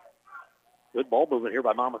middle. Good ball movement here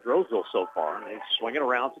by Monmouth Roseville so far. And they swing it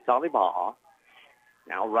around to Talibaha.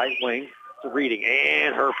 Now right wing to Reading.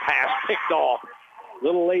 And her pass picked off. A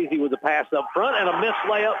little lazy with the pass up front. And a missed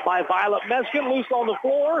layup by Violet Meskin. Loose on the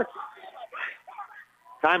floor.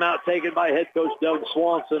 Timeout taken by head coach Doug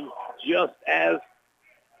Swanson just as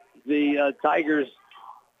the Tigers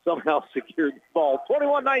somehow secured the ball.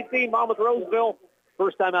 21-19, Monmouth Roseville.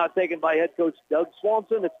 First time out taken by head coach Doug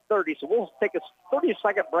Swanson. It's 30, so we'll take a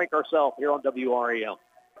 30-second break ourselves here on WRAM.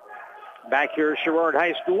 Back here at Sherrard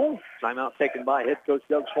High School. Timeout taken by head coach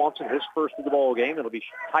Doug Swanson, his first of the ball game. It'll be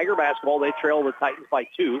Tiger basketball. They trail the Titans by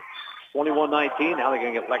 2, 21-19. Now they're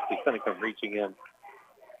going to get Lexi Finicum reaching in.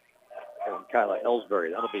 And Kyla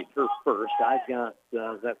Ellsbury, that'll be her first. I've got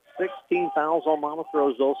 16 fouls on Monmouth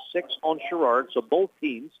Roseville, 6 on Sherrard, so both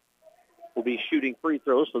teams will be shooting free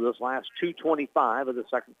throws for this last 2:25 of the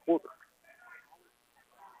second quarter.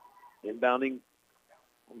 Inbounding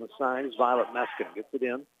on the side is Violet Meskin. Gets it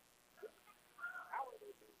in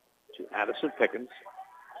to Addison Pickens.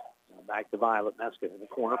 Now back to Violet Meskin in the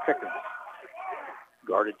corner. Pickens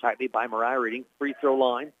guarded tightly by Mariah Reading. Free throw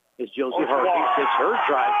line is Josie Harkey. It's her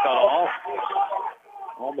drive cut off.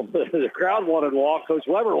 The crowd wanted to walk. Coach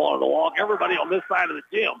Weber wanted to walk. Everybody on this side of the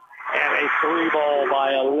gym. And a 3-ball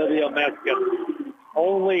by Olivia Meskin.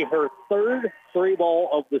 Only her 3rd 3-ball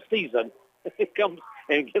of the season. It comes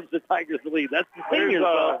and gives the Tigers the lead. That's the thing.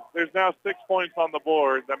 There's now 6 points on the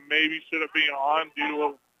board that maybe should have been on due to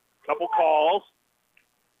a couple calls.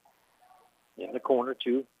 In the corner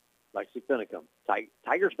to Lexi Finicum.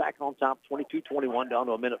 Tigers back on top, 22-21, down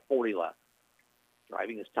to 1:40 left.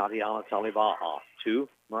 Driving is Tatiana Talibaha to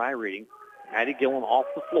Mariah Reading. Maddie Gillen off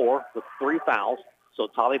the floor with 3 fouls. So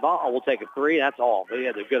Talibaha will take a 3. That's all. They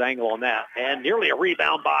had a good angle on that. And nearly a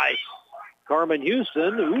rebound by Carmen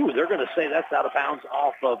Houston. Ooh, they're going to say that's out of bounds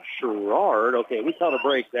off of Sherrard. Okay, we caught a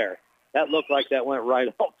break there. That looked like that went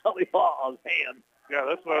right off Tullyvah's hand. Yeah,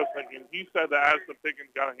 that's what I was thinking. He said that Addison Pickens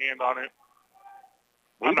got a hand on it.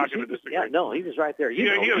 I'm not going to disagree. Yeah, no, he was right there. He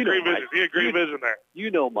had great vision. He had great vision there.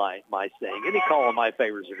 You know my saying. Any call in my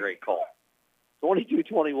favor is a great call.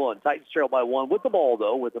 22-21. Titans trail by 1 with the ball,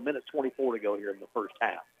 though, with 1:24 to go here in the first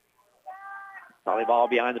half. Volleyball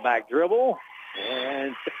behind the back dribble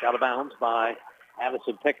and kicked out of bounds by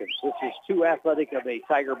Addison Pickens. This is too athletic of a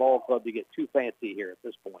Tiger ball club to get too fancy here at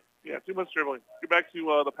this point. Yeah, too much dribbling. Get back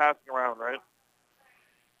to the passing around, right?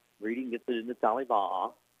 Reading gets it into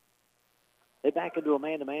Talibaha. They back into a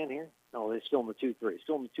man-to-man here? No, they're still in the 2-3.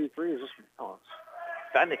 Still in the 2-3? Is this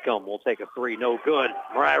Vannicum will take a 3. No good.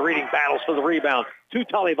 Mariah Reading battles for the rebound. To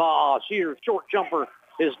Talibaha. Sheer short jumper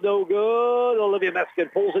is no good. Olivia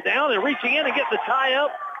Meskin pulls it down, and reaching in and getting the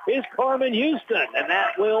tie-up is Carmen Houston, and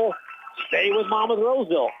that will stay with Monmouth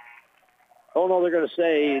Roseville. Oh, no, they're going to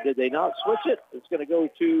say, did they not switch it? It's going to go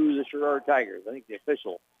to the Sherrard Tigers. I think the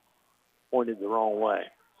official pointed the wrong way.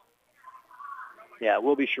 Yeah, it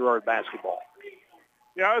will be Sherrard basketball.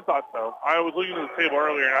 Yeah, I thought so. I was looking at the table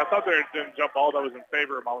earlier, and I thought there had been a jump ball that was in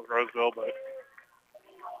favor of Monmouth Roseville, but...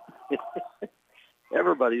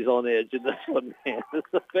 Everybody's on edge in this one, man.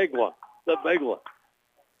 It's a big one. It's a big one.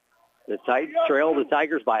 The Titans trail the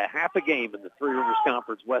Tigers by a half a game in the Three Rivers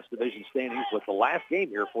Conference West Division standings with the last game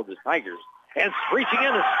here for the Tigers. And reaching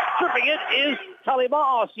in and stripping it is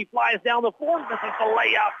Talibaha. She flies down the floor. This is the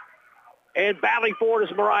layup. And battling for it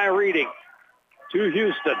is Mariah Reading to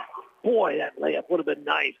Houston. Boy, that layup would have been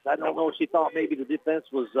nice. I don't know if she thought maybe the defense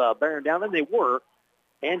was bearing down, and they were.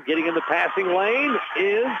 And getting in the passing lane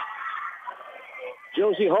is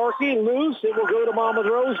Josie Harkey. Loose. It will go to Monmouth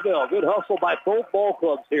Roseville. Good hustle by both ball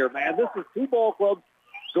clubs here, man. This is two ball clubs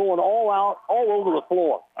going all out, all over the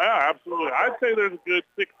floor. Yeah, absolutely. I'd say there's a good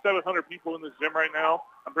 600-700 people in this gym right now.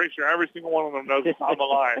 I'm pretty sure every single one of them knows what's on the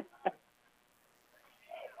line.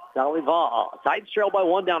 Titans trail by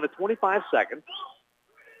 1 down to 25 seconds.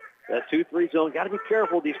 That 2-3 zone. Got to be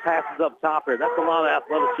careful with these passes up top here. That's a lot of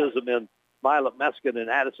athleticism in Violet Meskin and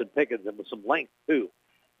Addison Pickens, and with some length, too.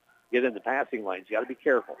 Get in the passing lanes. You got to be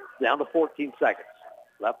careful. Down to 14 seconds.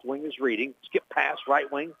 Left wing is Reading. Skip pass, right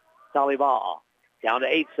wing, Talibaha. Down to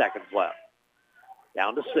 8 seconds left.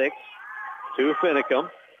 Down to 6. To Finicum.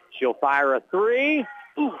 She'll fire a 3.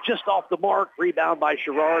 Ooh, just off the mark. Rebound by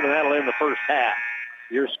Sherrard, and that'll end the first half.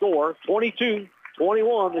 Your score, 22-21.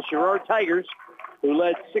 The Sherrard Tigers, who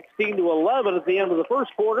led 16-11 at the end of the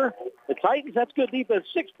first quarter. The Titans, that's good defense.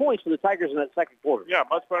 6 points for the Tigers in that second quarter. Yeah,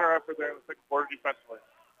 much better effort there in the second quarter defensively.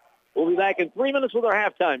 We'll be back in 3 minutes with our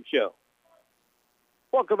halftime show.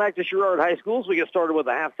 Welcome back to Sherrard High Schools. We get started with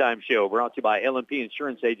a halftime show brought to you by LMP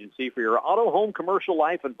Insurance Agency. For your auto, home, commercial,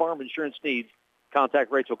 life, and farm insurance needs,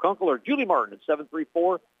 contact Rachel Kunkel or Julie Martin at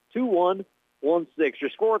 734-2116. Your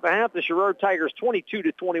score at the half, the Sherrard Tigers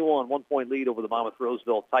 22-21. 1 point lead over the Monmouth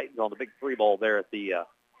Roseville Titans on the big 3-ball there at the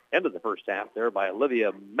end of the first half there by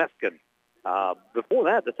Olivia Meskin. Before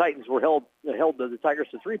that, the Titans held the Tigers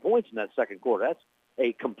to 3 points in that second quarter. That's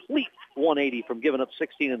a complete 180 from giving up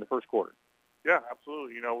 16 in the first quarter. Yeah,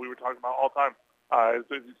 absolutely. You know, we were talking about all the time.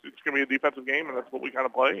 It's going to be a defensive game, and that's what we kind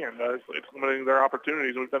of play, and it's limiting their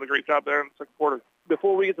opportunities. We've done a great job there in the second quarter.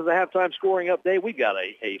 Before we get to the halftime scoring update, we've got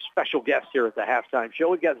a special guest here at the halftime show.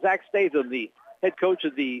 We've got Zach Statham, the head coach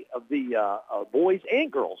of the boys and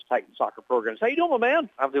girls Titan soccer programs. How you doing, my man?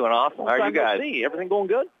 I'm doing awesome. How are you guys? Everything going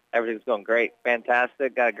good? Everything's going great.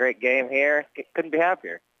 Fantastic. Got a great game here. Couldn't be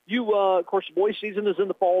happier. You, of course, the boys' season is in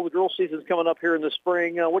the fall. The girls' season is coming up here in the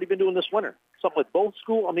spring. What have you been doing this winter? Something with both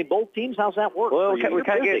both teams? How's that work? Well, we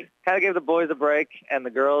kind of gave the boys a break, and the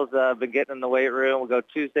girls have been getting in the weight room. We'll go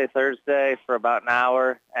Tuesday, Thursday for about an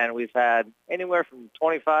hour, and we've had anywhere from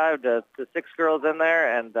 25 to 6 girls in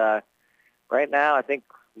there. And right now, I think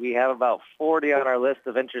we have about 40 on our list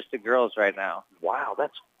of interested girls right now. Wow,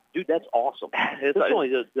 that's awesome. It's only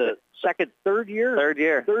the third year. Third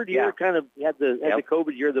year, yeah. Kind of had the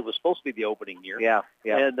COVID year that was supposed to be the opening year. Yeah.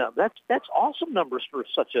 And that's awesome numbers for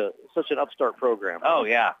such an upstart program. Oh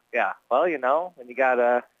yeah. Well, you know, and you got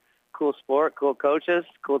a cool sport, cool coaches,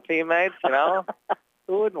 cool teammates. You know,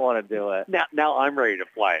 who wouldn't want to do it? Now I'm ready to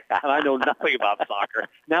play. I know nothing about soccer.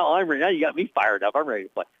 Now I'm ready. Now you got me fired up. I'm ready to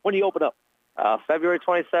play. When do you open up? February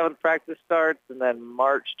 27th practice starts, and then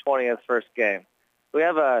March 20th first game.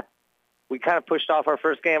 We kind of pushed off our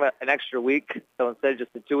first game an extra week. So instead of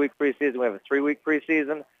just a 2-week preseason, we have a 3-week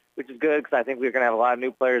preseason, which is good because I think we're going to have a lot of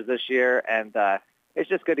new players this year. And it's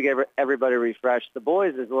just good to get everybody refreshed. The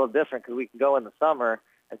boys is a little different because we can go in the summer.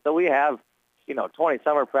 And so we have, 20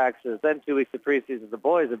 summer practices, then 2 weeks of preseason. The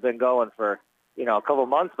boys have been going for, a couple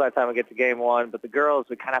months by the time we get to game one. But the girls,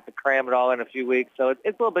 we kind of have to cram it all in a few weeks. So it's a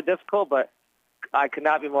little bit difficult, but I could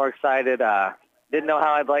not be more excited. Didn't know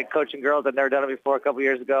how I'd like coaching girls. I'd never done it before a couple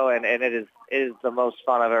years ago, and it is the most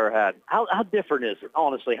fun I've ever had. How different is it,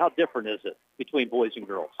 honestly? How different is it between boys and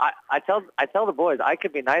girls? I tell the boys I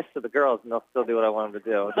could be nice to the girls, and they'll still do what I want them to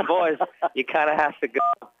do. The boys, you kind of have to go.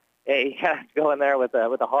 You kind of have to go in there with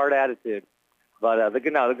a hard attitude. But the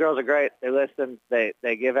girls are great. They listen. They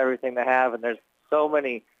give everything they have, and there's so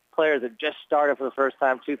many players that just started for the first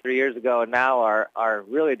time 2-3 years ago, and now are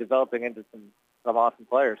really developing into some awesome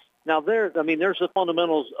players. Now, there's the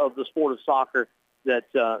fundamentals of the sport of soccer that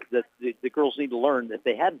the girls need to learn that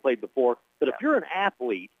they hadn't played before. But if you're an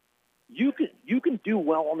athlete, you can do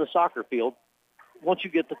well on the soccer field once you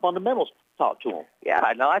get the fundamentals taught to them.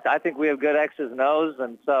 Yeah, no, I think we have good X's and O's,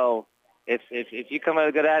 and so if you come with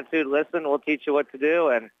a good attitude, listen, we'll teach you what to do,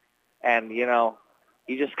 and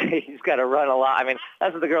you just got to run a lot. I mean,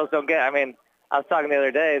 that's what the girls don't get. I mean, I was talking the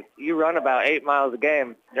other day. You run about 8 miles a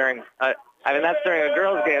game during. That's during a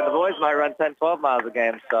girls' game. The boys might run 10, 12 miles a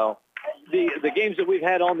game. So the games that we've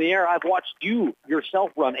had on the air, I've watched you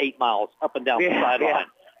yourself run 8 miles up and down the sideline.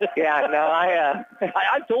 Yeah, no,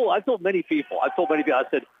 I told many people. I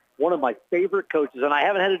said one of my favorite coaches, and I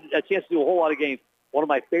haven't had a chance to do a whole lot of games. One of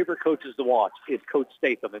my favorite coaches to watch is Coach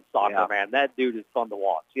Statham in soccer, man. That dude is fun to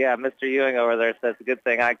watch. Yeah, Mr. Ewing over there says it's a good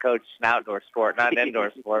thing I coach an outdoor sport, not an indoor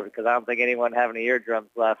sport, because I don't think anyone have any eardrums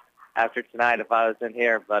left after tonight if I was in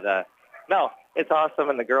here. But no, it's awesome,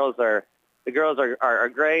 and the girls are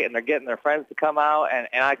great, and they're getting their friends to come out, and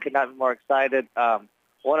I could not be more excited.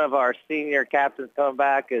 One of our senior captains coming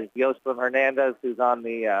back is Yoselin Hernandez, who's on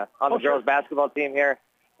the girls basketball team here,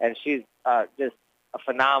 and she's just a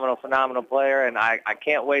phenomenal player, and I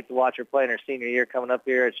can't wait to watch her play in her senior year coming up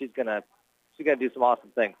here. She's gonna do some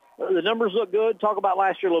awesome things. The numbers look good. Talk about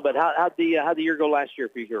last year a little bit. How'd the year go last year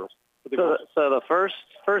for you girls? So the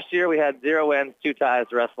first year we had 0 wins, 2 ties,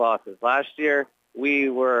 the rest losses. Last year we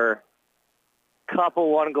were a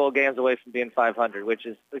couple 1-goal games away from being 500, which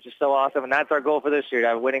is so awesome, and that's our goal for this year, to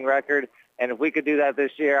have a winning record. And if we could do that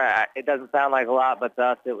this year, it doesn't sound like a lot, but to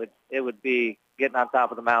us it would be getting on top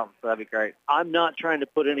of the mountain, so that'd be great. I'm not trying to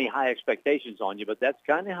put any high expectations on you, but that's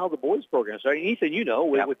kind of how the boys program started. Ethan,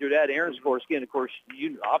 with your dad, Aaron Skorsky, and of course,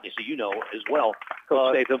 obviously as well,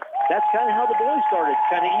 Coach Statham. That's kind of how the boys started,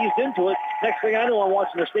 kind of eased into it. Next thing I know, I'm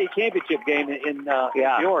watching the state championship game in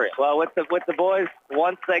Peoria. Well, with the boys,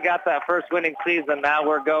 once they got that first winning season, now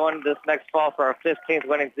we're going this next fall for our 15th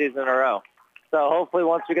winning season in a row. So hopefully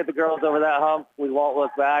once we get the girls over that hump, we won't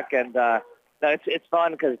look back. And it's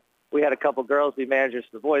fun because we had a couple girls be managers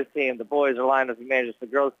for the boys team. The boys are lined up to be managers for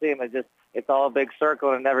the girls team. It's all a big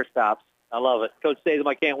circle and it never stops. I love it. Coach Statham,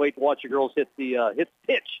 I can't wait to watch your girls hit the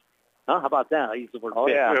pitch. Huh? How about that? I use the word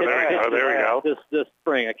pitch. Yeah. There we go. This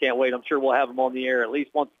spring. I can't wait. I'm sure we'll have them on the air at least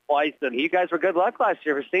once or twice. And you guys were good luck last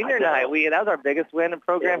year for senior night. That was our biggest win in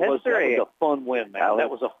program history. That was a fun win, man. That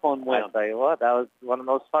was a fun win. I'll tell you what, that was one of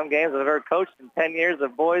the most fun games I've ever coached in 10 years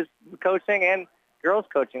of boys coaching and girls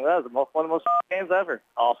coaching. That was one of the most fun games ever.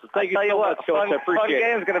 Awesome. Thank you so much, Coach. I appreciate it.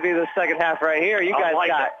 Fun game is going to be the second half right here. You guys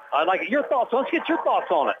I like it. Your thoughts. Let's get your thoughts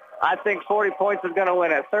on it. I think 40 points is going to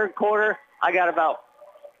win it. Third quarter, I got about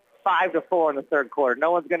 5-4 in the third quarter.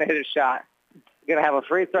 No one's going to hit a shot. We're going to have a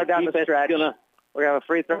free throw down the stretch. We're going to have a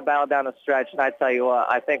free throw battle down the stretch. And I tell you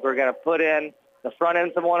what, I think we're going to put in the front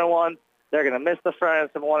end some one-on-ones. They're going to miss the front end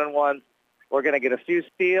some one-on-ones. We're going to get a few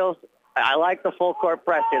steals. I like the full court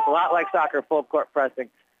press. It's a lot like soccer, full court pressing.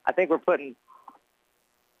 I think we're putting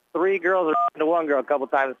 3 girls into 1 girl a couple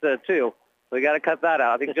times instead of 2. So we got to cut that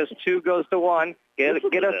out. I think just 2 goes to 1. Get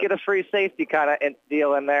a free safety kind of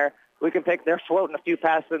deal in there. We can pick. They're floating a few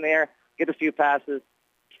passes in the air. Get a few passes.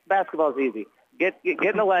 Basketball's easy. Get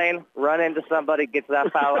in the lane, run into somebody, get to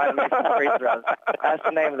that foul line, and make some free throws. That's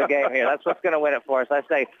the name of the game here. That's what's going to win it for us. I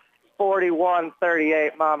say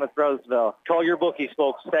 41-38, Monmouth Roseville. Call your bookies,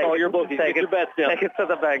 folks. Call your bookies. Get your bets down. Take it to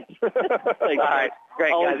the bank. All right,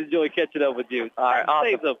 great. Always enjoy catching up with you. All right,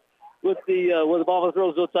 awesome. With the Monmouth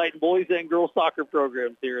Roseville Titan boys and girls soccer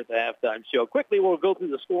programs here at the halftime show. Quickly, we'll go through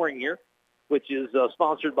the scoring here, which is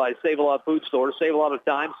sponsored by Save-A-Lot Food Store. Save a lot of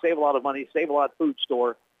time, save a lot of money, Save-A-Lot Food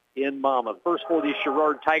Store in Monmouth. First for the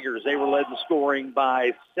Sherrard Tigers. They were led in scoring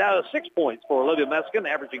by 6 points for Olivia Meskin,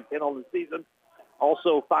 averaging 10 on the season.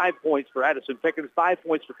 Also 5 points for Addison Pickens, 5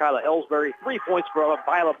 points for Kyla Ellsbury, 3 points for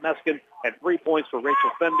Violet Meskin, and 3 points for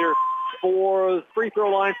Rachel Fender. For free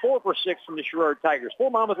throw line, 4 for 6 from the Sherrard Tigers.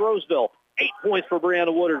 For Monmouth Roseville, 8 points for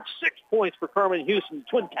Brianna Woodard, 6 points for Carmen Houston.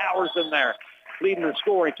 Twin Towers in there. leading in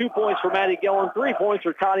scoring. 2 points for Maddie Gillen, 3 points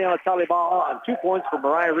for Tatiana Talibaha, and 2 points for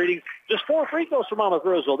Mariah Reading. Just 4 free throws for Monmouth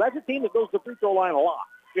Roseville. That's a team that goes to the free throw line a lot.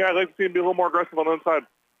 Yeah, I'd like to see them be a little more aggressive on the inside.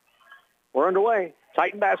 We're underway.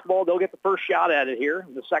 Titan basketball, they'll get the first shot at it here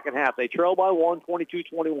in the second half. They trail by 1,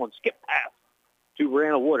 22-21. Skip pass to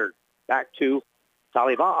Brianna Woodard. Back to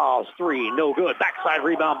Talibaha's three. No good. Backside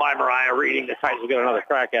rebound by Mariah Reading. The Titans will get another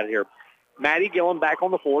crack at it here. Maddie Gillen back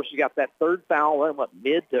on the floor. She's got that third foul,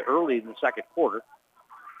 mid to early in the second quarter.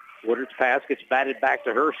 Woodard's pass gets batted back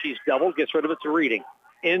to her. She's doubled, gets rid of it to Reading.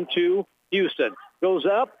 Into Houston. Goes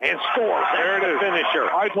up and scores. There it is. Finisher.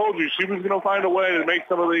 I told you she was going to find a way to make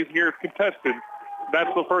some of these here contested.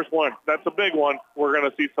 That's the first one. That's a big one. We're going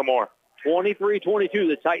to see some more. 23-22.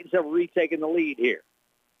 The Titans have retaken the lead here.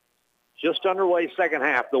 Just underway second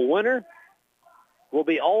half. The winner will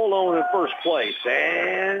be all alone in first place.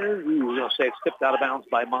 And we're going to say it's tipped out of bounds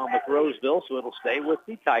by Monmouth Roseville, so it'll stay with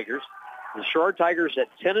the Tigers. The Sherrard Tigers at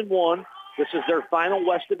 10-1. This is their final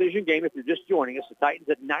West Division game. If you're just joining us, the Titans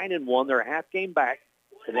at 9-1. They're a half game back.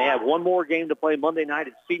 And they have one more game to play Monday night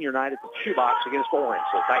at senior night at the Shoebox against Orange.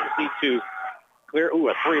 So Titans need to clear.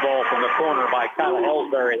 A free ball from the corner by Kyla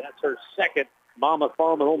Ellsbury. That's her second Monmouth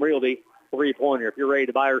Farm and Home Realty three-pointer. If you're ready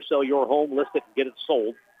to buy or sell your home, list it and get it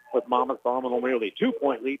sold with Monmouth Farm and Home Realty.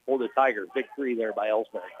 2-point lead for the Tigers. Big three there by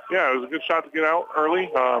Ellsbury. Yeah, it was a good shot to get out early.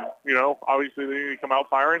 Obviously they need to come out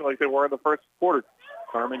firing like they were in the first quarter.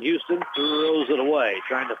 Carmen Houston throws it away,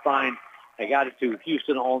 trying to find. They got it to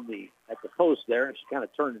Houston at the post there, and she kind of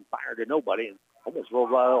turned and fired to nobody and almost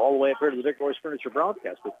rolled all the way up here to the Victoria's Furniture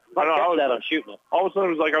broadcast. But I got that on shooting it. All of a sudden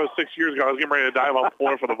it was like I was 6 years ago. I was getting ready to dive on the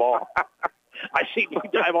floor for the ball. I seen you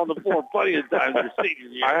dive on the floor plenty of times your senior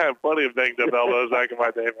year. I have plenty of banged up elbows back in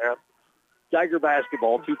my day, man. Tiger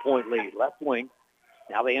basketball, 2-point lead. Left wing.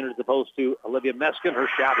 Now they enter the post to Olivia Meskin. Her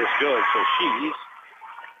shot is good, so she's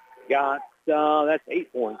got, that's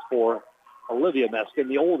 8 points for Olivia Meskin,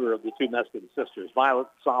 the older of the two Meskin sisters. Violet,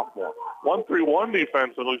 sophomore. 1-3-1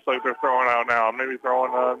 defense, it looks like they're throwing out now. Maybe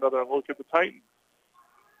throwing another look at the Titans.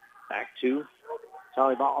 Back to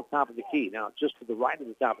Talibaha on top of the key. Now, just to the right of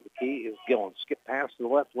the top of the key is Gillen. Skip pass to the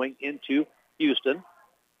left wing into Houston.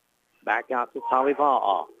 Back out to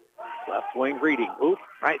Talibaha. Left wing Reading. Oop,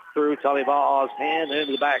 right through Talibaha's hand and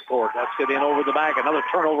into the backcourt. That's going to be in over the back. Another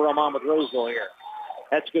turnover on Monmouth Roseville here.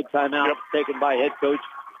 That's a good timeout taken by head coach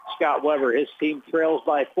Scott Weber. His team trails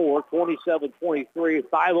by 4, 27-23,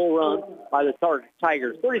 5-0 run by the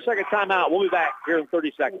Tigers. 30-second timeout. We'll be back here in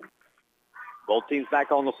 30 seconds. Both teams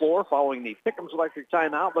back on the floor following the Pickham's Electric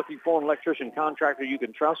timeout. Looking for an electrician contractor you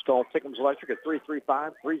can trust. Call Pickham's Electric at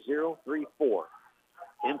 335-3034.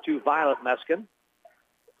 Into Violet Meskin.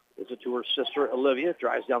 Gives it to her sister Olivia.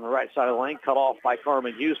 Drives down the right side of the lane. Cut off by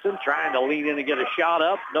Carmen Houston. Trying to lean in and get a shot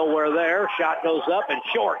up. Nowhere there. Shot goes up and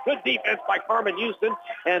short. Good defense by Carmen Houston.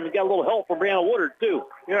 And got a little help from Brianna Woodard, too.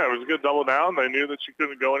 Yeah, it was a good double down. They knew that she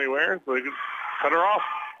couldn't go anywhere, so they could cut her off.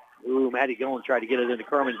 Ooh, Maddie Gillen tried to get it into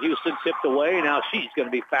Carmen Houston. Tipped away. Now she's going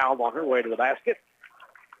to be fouled on her way to the basket.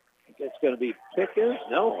 It's going to be Pickens.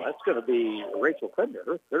 No, that's going to be Rachel Fender.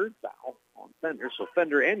 Her third foul on Fender. So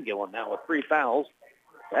Fender and Gillen now with 3 fouls.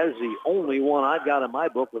 That is the only one I've got in my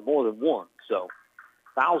book with more than one. So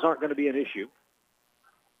fouls aren't going to be an issue.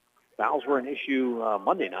 Fouls were an issue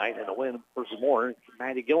Monday night in a win versus Moore.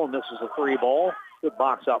 Maddie Gillen misses a 3 ball. Good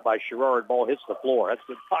box out by Sherrard. Ball hits the floor. That's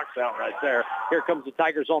good box out right there. Here comes the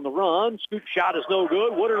Tigers on the run. Scoop shot is no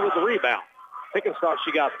good. Woodard with the rebound. Pickens thought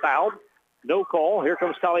she got fouled. No call. Here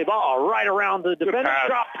comes Talibaha right around the defender.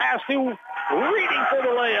 Drop pass to Reading for the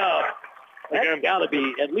layup. That's got to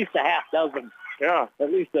be at least a half dozen. Yeah.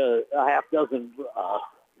 At least a half dozen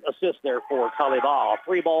assists there for Talibaha.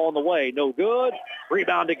 3 ball on the way. No good.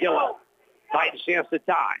 Rebound to Gillen. Titans chance to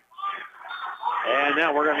tie. And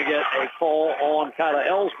now we're going to get a call on Kyla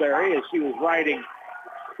Ellsbury as she was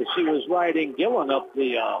riding Gillen up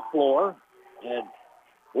the floor. And,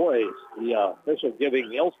 boy, the official giving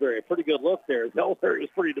Ellsbury a pretty good look there. Ellsbury was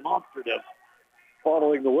pretty demonstrative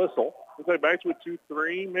following the whistle. Looks like back to a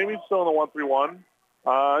 2-3. Maybe it's still in the 1-3-1.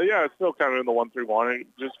 Yeah, it's still kind of in the 1-3-1. It's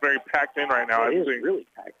just very packed in right now. It is really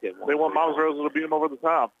packed in. They want Monmouth Roseville to beat them over the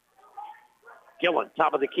top. Gillen,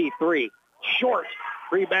 top of the key, 3. Short.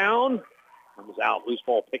 Rebound. Comes out. Loose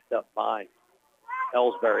ball picked up by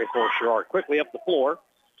Ellsbury for Sherrard. Quickly up the floor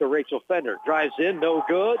to Rachel Fender. Drives in. No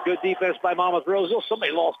good. Good defense by Monmouth Roseville.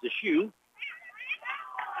 Somebody lost a shoe.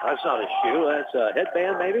 That's not a shoe. That's a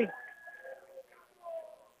headband, maybe.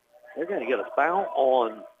 They're going to get a foul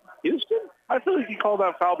on Houston. I feel like he called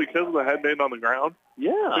that foul because of the headband on the ground.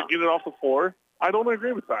 Yeah. To get it off the floor. I don't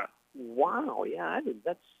agree with that. Wow. Yeah,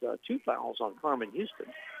 that's 2 fouls on Carmen Houston.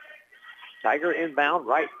 Tiger inbound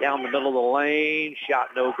right down the middle of the lane. Shot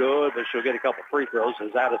no good, but she'll get a couple free throws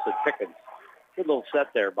as Addison Pickens. Good little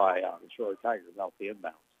set there by the Shore Tigers out the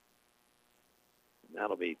inbounds. And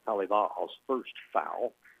that'll be Talibah's first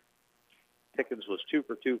foul. Pickens was 2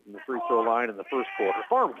 for 2 from the free throw line in the first quarter.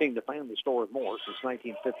 Farm King, the family store of more since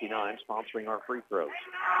 1959, sponsoring our free throws.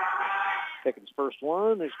 Pickens' first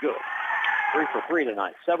one is good. 3 for 3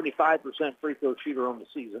 tonight. 75% free throw shooter on the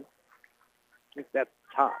season. I think that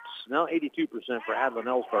tops. Now 82% for Adlin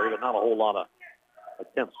Ellsbury, but not a whole lot of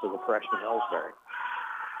attempts for the freshman Ellsbury.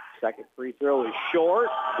 Second free throw is short.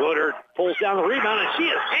 Woodard pulls down the rebound, and she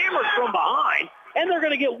is hammered from behind, and they're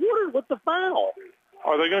going to get Woodard with the foul.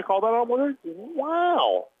 Are they going to call that on Woodard?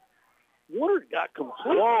 Wow. Woodard got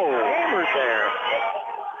completely hammered there.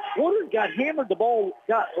 Woodard got hammered. The ball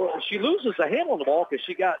she loses the handle on the ball because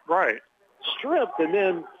she got stripped, and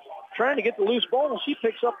then trying to get the loose ball, she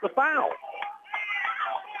picks up the foul.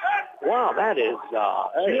 Wow, that is... She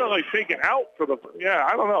got, like, taken out for the... Yeah,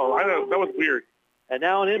 I don't know. That was weird. And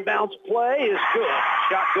now an inbounds play is good.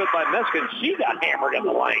 Shot good by Meskin. She got hammered in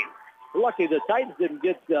the lane. Lucky the Titans didn't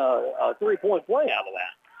get a three-point play out of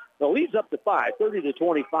that. The lead's up to 5,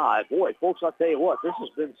 30-25. Boy, folks, I'll tell you what, this has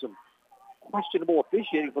been some questionable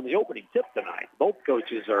officiating from the opening tip tonight. Both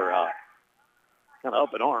coaches are kind of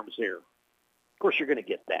up in arms here. Of course, you're going to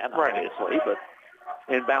get that, obviously, but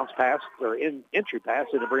inbounds pass, or entry pass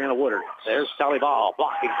into Brianna Woodard. There's Talibah,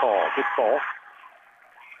 blocking call. Good call.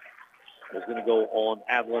 Is going to go on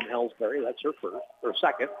Adlin Ellsbury. That's her first, or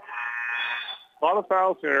second. A lot of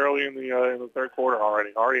fouls here early in the third quarter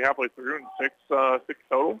already. Already halfway through, and six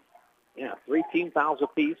total. Yeah, 3 team fouls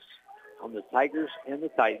apiece on the Tigers and the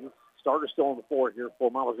Titans. Starter still on the floor here.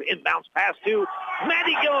 Full miles. Inbounds pass to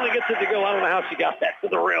Maddie Gillen and gets it to go. I don't know how she got that to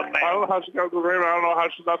the rim, man. I don't know how she got to the rim. I don't know how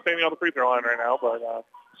she's not standing on the free throw line right now, but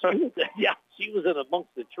she was in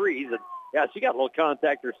amongst the trees, and she got a little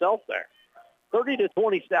contact herself there.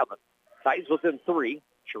 30-27. Titans within 3.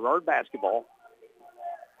 Sherrard basketball.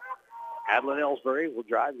 Adlin Ellsbury will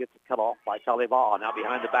drive, gets it cut off by Talibah. Now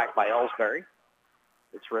behind the back by Ellsbury.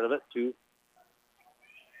 Gets rid of it to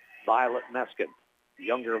Violet Meskin,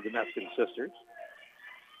 younger of the Meskin sisters.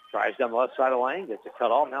 Tries down the left side of the lane, gets it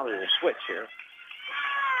cut off. Now there's a switch here.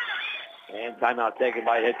 And timeout taken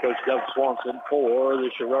by head coach Doug Swanson for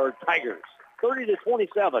the Sherrard Tigers.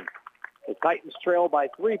 30-27. The Titans trail by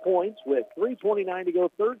 3 points with 3:29 to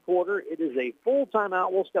go third quarter. It is a full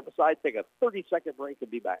timeout. We'll step aside, take a 30-second break,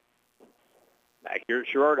 and be back. Back here at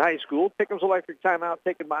Sherrard High School, Pickham's Electric timeout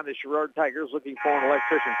taken by the Sherrard Tigers. Looking for an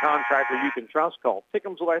electrician contractor you can trust. Call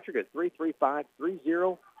Pickham's Electric at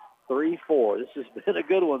 335-3034. This has been a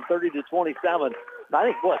good one, 30-27. I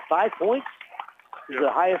think, 5 points is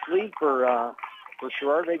the highest lead for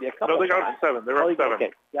Sherrard, maybe a couple. No, they got up to 7. They were up to 7.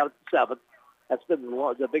 Okay, got up to 7. That's been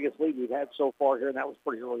the biggest lead we've had so far here, and that was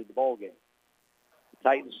pretty early in the ball game. The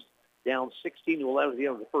Titans down 16-11 at the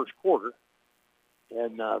end of the first quarter,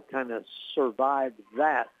 and kind of survived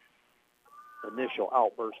that initial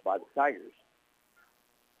outburst by the Tigers.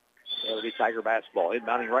 It'll be Tiger basketball,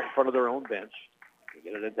 inbounding right in front of their own bench. They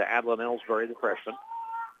get it into Adlin Ellsbury, the freshman.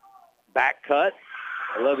 Back cut.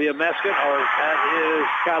 Olivia Meskin, or that is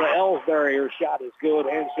Kyla Ellsbury. Her shot is good,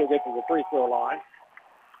 and she'll get to the free throw line.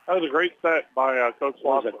 That was a great set by Coach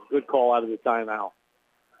Swanson. That was a good call out of the timeout.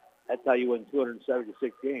 That's how you win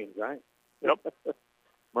 276 games, right? Yep.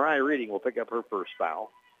 Mariah Reading will pick up her first foul.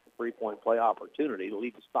 A 3-point play opportunity. The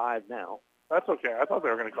lead is 5 now. That's okay. I thought they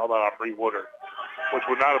were going to call that on Bree Woodard, which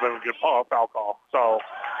would not have been a good foul call. So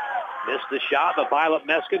missed the shot, but Violet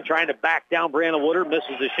Meskin trying to back down Brianna Woodard.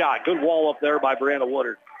 Misses the shot. Good wall up there by Brianna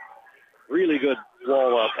Woodard. Really good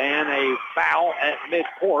wall up. And a foul at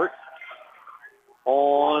midcourt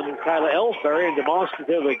on Kyla Ellsbury, and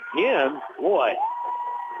demonstrative again. Boy,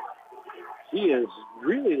 she is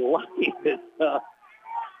really lucky that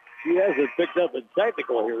she hasn't picked up a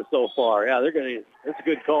technical here so far. Yeah, it's a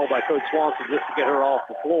good call by Coach Swanson just to get her off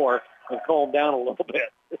the floor and calm down a little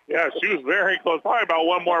bit. Yeah, she was very close. Probably about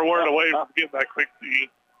one more word away from getting that quick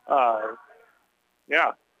tee.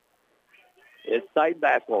 Yeah. It's Titan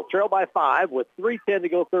basketball. Trail by 5 with 3:10 to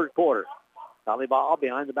go third quarter. Talibah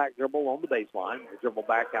behind the back dribble on the baseline. They dribble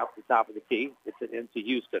back out to the top of the key. Gets it into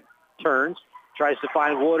Houston. Turns. Tries to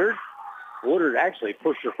find Woodard. Woodard actually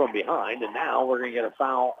pushed her from behind, and now we're going to get a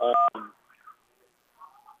foul on...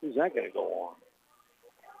 Who's that going to go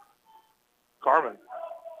on?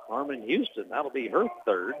 Carmen Houston. That'll be her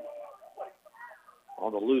third.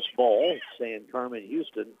 On the loose ball, saying Carmen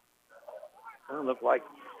Houston. Kind of looked like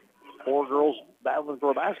 4 girls battling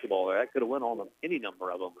for a basketball there. That could have went on any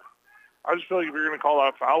number of them. I just feel like if you're going to call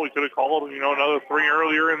that foul, we could have called, another 3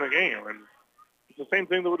 earlier in the game. And, the same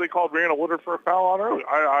thing that they called Brianna Woodard for a foul on earlier.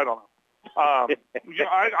 I don't know. Yeah,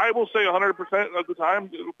 I will say 100% of the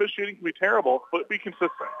time, officiating can be terrible, but be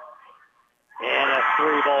consistent. And a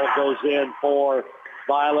 3 ball goes in for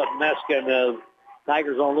Violet Meskin. The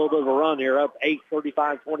Tigers on a little bit of a run here, up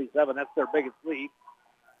 8-35-27. That's their biggest lead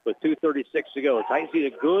with 2:36 to go. Titans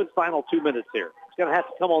need a good final 2 minutes here. It's going to have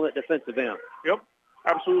to come on that defensive end. Yep,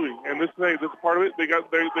 absolutely. And this is part of it. They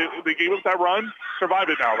gave us that run,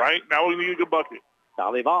 survived it now, right? Now we need a good bucket.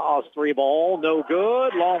 Taliba'a's 3 ball, no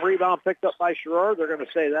good. Long rebound picked up by Sherrard. They're going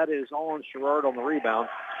to say that is on Sherrard on the rebound.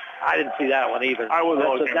 I didn't see that one either.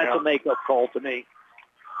 That's a makeup call to me.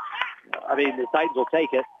 I mean, the Titans will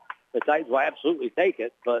take it. The Titans will absolutely take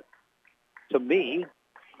it, but to me,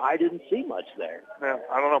 I didn't see much there. Yeah,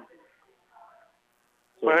 I don't know.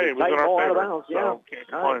 So but hey, it was in our favor, so can't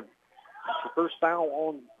complain. Right. The first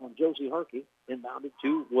foul on Josie Harkey, inbounded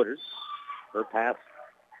to Woodard. Her pass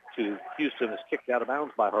to Houston is kicked out of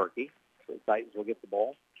bounds by Harkey. So the Titans will get the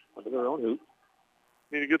ball under their own hoop.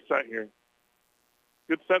 Need a good set here.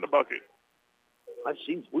 Good set in the bucket. We've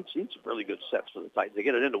seen some really good sets for the Titans. They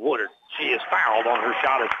get it into Woodard. She is fouled on her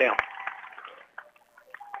shot attempt.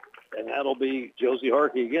 And that'll be Josie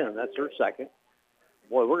Harkey again. That's her second.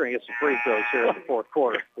 Boy, we're going to get some free throws here in the fourth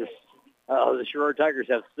quarter. The Sherrard Tigers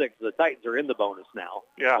have 6. The Titans are in the bonus now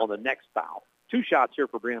on the next foul. 2 shots here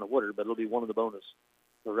for Brianna Woodard, but it'll be one of the bonus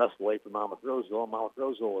the rest of the way from Monmouth Roseville. Monmouth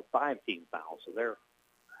Roseville with 5 team fouls, so they're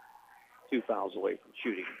 2 fouls away from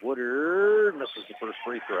shooting. Woodard misses the first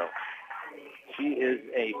free throw. She is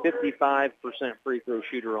a 55% free throw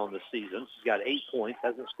shooter on the season. She's got 8 points,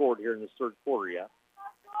 hasn't scored here in this third quarter yet.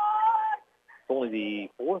 It's only the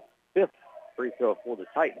 5th free throw for the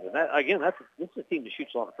Titans. And that, again, this is a team that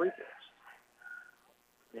shoots a lot of free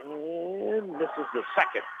throws. And this is the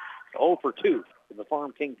second. 0 for 2 in the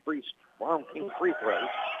Farm King free throws.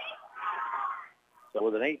 So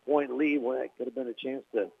with an 8-point lead, well, that could have been a chance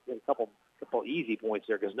to get a couple easy points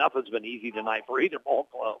there because nothing's been easy tonight for either ball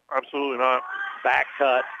club. Absolutely not. Back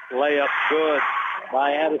cut, layup good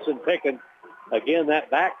by Addison Picken. Again, that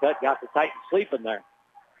back cut got the Titans sleeping there.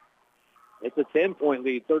 It's a 10-point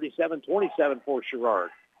lead, 37-27 for Sherrard.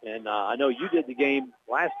 And I know you did the game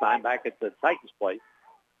last time back at the Titans place,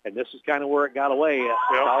 and this is kind of where it got away.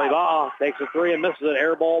 Taliba'a takes a 3 and misses it.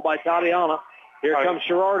 Air ball by Tatiana. Here comes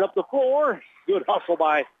Sherrard up the floor. Good hustle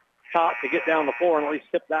by Top to get down the floor and at least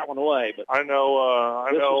tip that one away. But I know.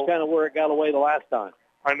 This is kind of where it got away the last time.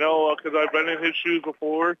 I know because I've been in his shoes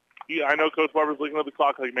before. I know Coach Barber's looking at the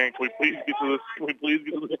clock like, man, can we please get to this? Can we please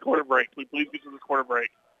get to this quarter break? Can we please get to this quarter break?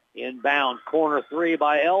 Inbound corner 3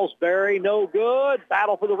 by Ellsbury. No good.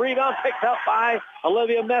 Battle for the rebound. Picked up by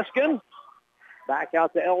Olivia Meskin. Back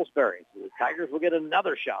out to Ellsbury. So the Tigers will get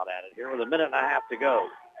another shot at it here with 1.5 minutes to go.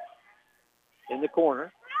 In the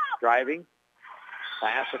corner. Driving.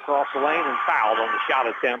 Pass across the lane and fouled on the shot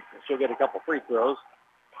attempt. She'll get a couple free throws.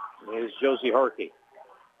 Is Josie Harkey.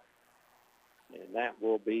 And that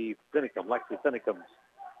will be Finicum, Lexi Finicum's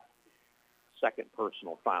second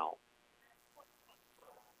personal foul.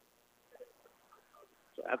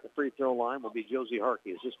 So at the free throw line will be Josie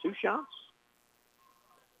Harkey. Is this 2 shots?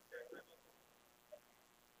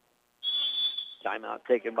 Timeout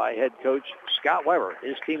taken by head coach Scott Weber.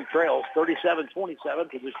 His team trails 37-27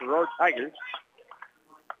 to the Sherrard Tigers.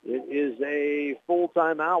 It is a full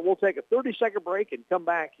timeout. We'll take a 30-second break and come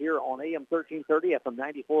back here on AM 1330, FM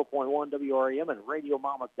 94.1 WRAM, and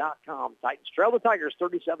RadioMammoth.com. Titans trail the Tigers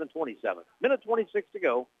 37-27. Minute 26 to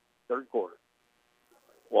go, third quarter.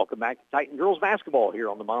 Welcome back to Titan girls basketball here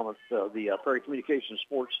on the Monmouth, the Prairie Communications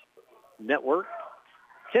Sports Network.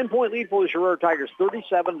 10-point lead for the Sherrard Tigers,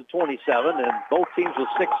 37-27, and both teams with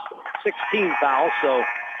 16 fouls. So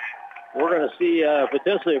we're going to see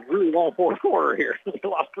potentially a really long fourth quarter here. A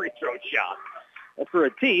lot of free throw shots. And for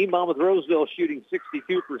a team, Monmouth Roseville shooting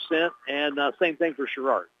 62%, and same thing for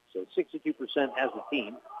Sherrard. So 62% as a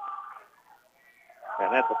team.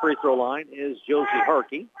 And at the free throw line is Josie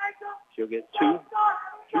Harkey. She'll get two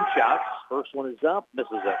shots. First one is up,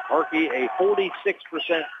 misses it. Harkey, a 46%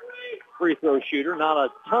 free throw shooter. Not a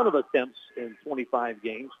ton of attempts in 25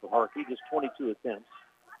 games for Harkey, just 22 attempts.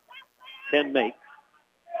 10 make.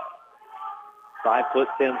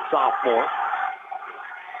 5'10" sophomore.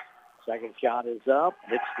 Second shot is up,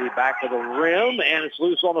 hits the back of the rim, and it's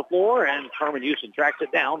loose on the floor, and Carmen Houston tracks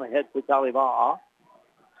it down ahead to Taliba'a.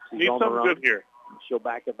 Need something good here. She'll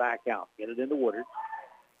back it back out. Get it into Woodard.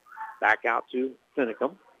 Back out to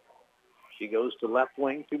Finicum. She goes to left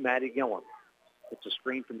wing to Maddie Gillen. It's a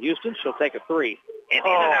screen from Houston. She'll take a three. And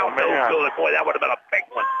in and out. Boy, that would have been a big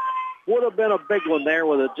one. Would have been a big one there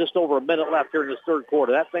with just over a minute left here in this third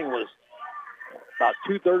quarter. That thing was About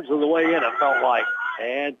two-thirds of the way in, it felt like.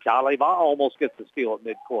 And Taliba almost gets the steal at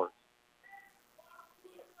midcourt.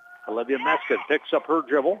 Olivia Meskin picks up her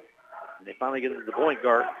dribble. And they finally get into the point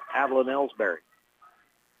guard, Adeline Ellsbury.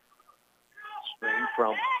 Screen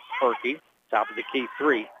from Perky. Top of the key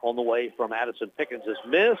three on the way from Addison Pickens is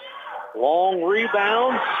missed. Long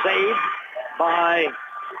rebound, saved by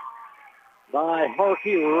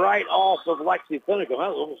Harkey right off of Lexi Finicum.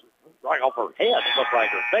 That was almost right off her head. It looked like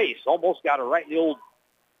her face. Almost got her right in the old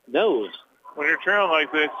nose. When you're trailing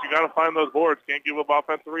like this, you got to find those boards. Can't give up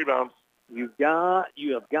offensive rebounds. You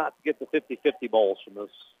have got to get the 50-50 balls from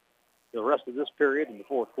the rest of this period in the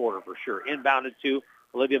fourth quarter for sure. Inbounded to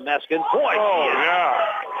Olivia Meskin. Boy,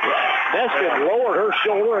 Meskin lowered her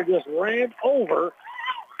shoulder and just ran over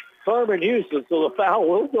Carmen Houston. So the foul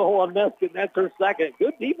will go on Meskin. That's her second.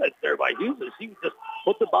 Good defense there by Houston. She just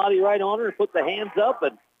put the body right on her and put the hands up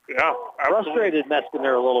and frustrated Meskin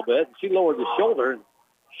there a little bit. She lowered the shoulder and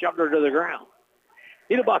shoved her to the ground.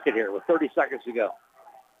 Need a bucket here with 30 seconds to go.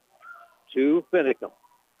 To Finicum.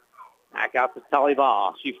 Back out to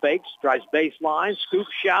Taliba. She fakes, drives baseline, scoop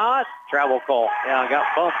shot, travel call. Yeah,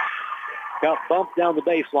 got bumped down the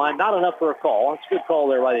baseline. Not enough for a call. That's a good call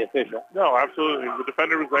there by the official. No, absolutely. The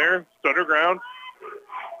defender was there, stood her ground.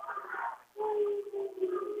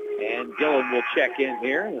 And Gillen will check in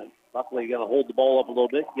here. And luckily going to hold the ball up a little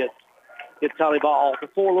bit, get Taliba off the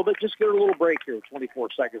floor a little bit. Just get her a little break here with 24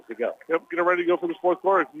 seconds to go. Yep, get her ready to go for this fourth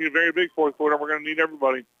quarter. It's going to be a very big fourth quarter. We're going to need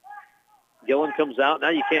everybody. Gillen comes out.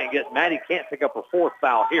 Now Maddie can't pick up her fourth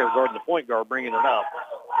foul here, guarding the point guard, bringing it up.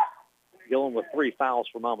 Gillen with 3 fouls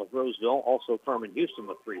for Monmouth Roseville. Also Carmen Houston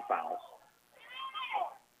with 3 fouls.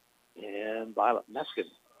 And Violet Meskin.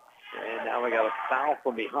 And now we got a foul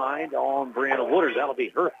from behind on Brianna Woodard. That'll be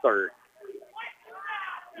her third.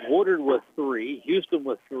 Woodard with 3, Houston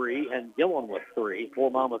with 3, and Gillen with 3 for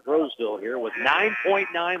Monmouth Roseville here with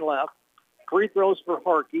 9.9 left. Free throws for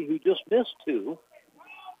Harkey, who just missed 2.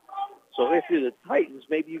 So if you're the Titans,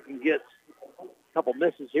 maybe you can get a couple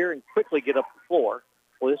misses here and quickly get up the floor.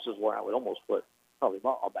 Well, this is where I would almost put probably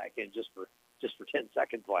ball back in just for 10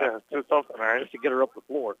 seconds left. Yeah, just something, right? Just to get her up the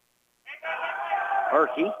floor.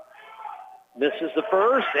 Harkey misses the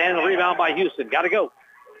first, and a rebound by Houston. Got to go.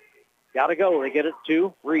 They get it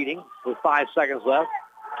to Reading with 5 seconds left.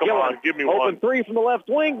 Come on, give me open one. 3 from the left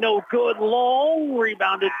wing. No good. Long.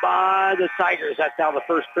 Rebounded by the Tigers. That's how the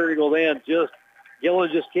first period will end.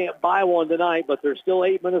 Gillen just can't buy one tonight, but there's still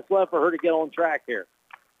 8 minutes left for her to get on track here.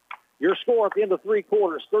 Your score at the end of 3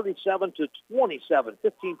 quarters, 37-27,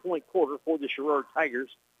 15-point quarter for the Sherrard Tigers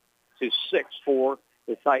to 6 for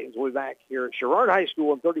the Titans. We'll be back here at Sherrard High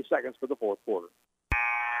School in 30 seconds for the fourth quarter.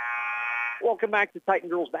 Welcome back to Titan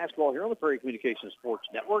Girls Basketball here on the Prairie Communications Sports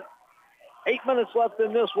Network. 8 minutes left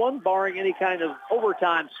in this one, barring any kind of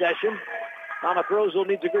overtime session. Monmouth Roseville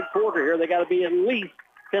needs a good quarter here. They got to be at least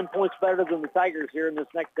 10 points better than the Tigers here in this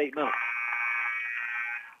next 8 minutes.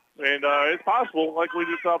 And it's possible, like we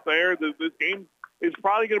just saw there, this game is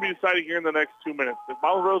probably going to be decided here in the next 2 minutes. If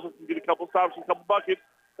Monmouth Roseville can get a couple stops and a couple buckets,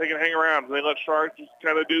 they can hang around. If they let Sharks just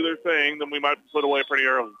kind of do their thing, then we might put away pretty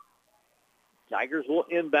early. Tigers will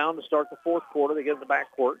inbound to start the fourth quarter. They get in the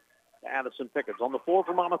backcourt to Addison Pickens. On the floor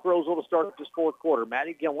for Monmouth Roseville to start this fourth quarter,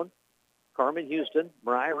 Maddie Gillen, Carmen Houston,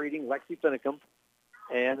 Mariah Reading, Lexi Finicum,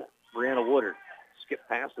 and Brianna Woodard. Skip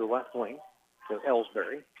pass to the left wing to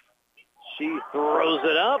Ellsbury. She throws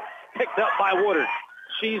it up, picked up by Woodard.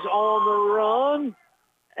 She's on the run,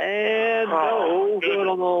 and no good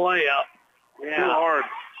on the layup. Yeah, too hard.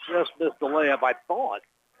 Just missed the layup. I thought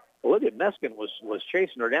Olivia Meskin was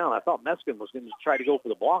chasing her down. I thought Meskin was going to try to go for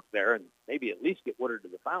the block there and maybe at least get Woodard to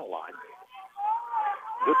the foul line.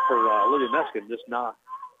 Good for Olivia Meskin, just not.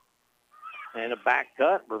 And a back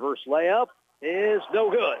cut, reverse layup is no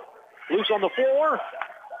good. Loose on the floor.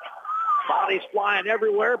 Bodies flying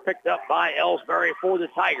everywhere. Picked up by Ellsbury for the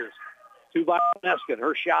Tigers. To by Meskin.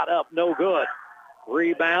 Her shot up, no good.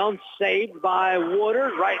 Rebound saved by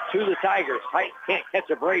Woodard right to the Tigers. Titans can't catch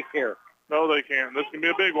a break here. No, they can't. This can be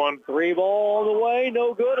a big one. 3 ball on the way,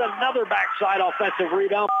 no good. Another backside offensive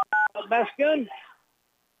rebound. Meskin.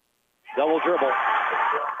 Double dribble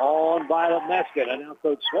on Violet Meskin. And now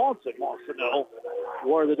Coach Swanson wants to know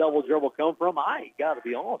where the double dribble come from. I got to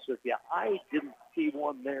be honest with you, I didn't see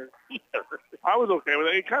one there either. I was okay with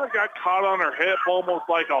it. It kind of got caught on her hip, almost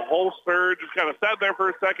like a holster. Just kind of sat there for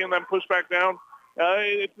a second, then pushed back down.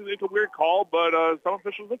 It's a weird call, but some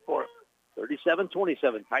officials look for it.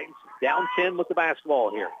 37-27. Titans down 10 with the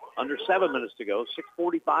basketball here. Under 7 minutes to go.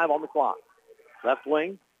 6:45 on the clock. Left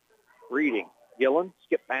wing, Reading. Gillen,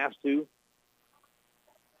 skip pass to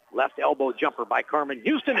left elbow jumper by Carmen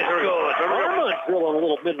Houston is good. Carmen drilling a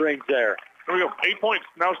little mid-range there. Here we go. 8 points.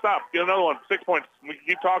 Now stop. Get another one. 6 points. We can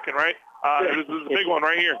keep talking, right? This is a big one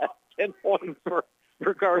right here. 10 points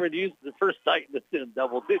for Carmen Houston, the first Titan that's in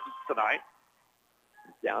double digits tonight.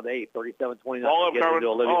 It's down to 8, 37-29. Ball up, Carmen.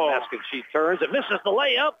 Olivia Meskin. She turns and misses the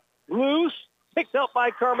layup. Loose. Picked up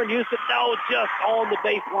by Carmen Houston. No, just on the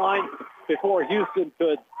baseline before Houston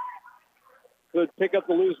could pick up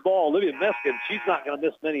the loose ball. Olivia Meskin, she's not going to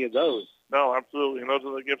miss many of those. No, absolutely. And those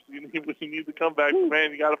are the gifts you need when you need to come back.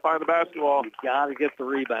 Man, you got to find the basketball. You got to get the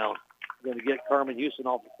rebound. You're going to get Carmen Houston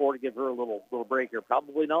off the floor to give her a little break here.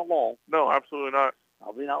 Probably not long. No, absolutely not.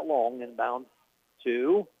 Probably not long. Inbound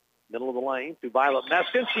to middle of the lane to Violet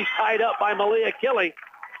Meskin. She's tied up by Malia Kelly.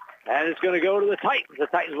 And it's going to go to the Titans. The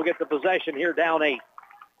Titans will get the possession here, down 8.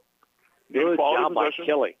 Good job by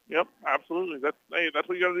Kelly. Yep, absolutely. That's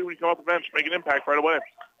what you got to do when you come off the bench. Make an impact right away.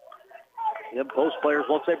 Them post players,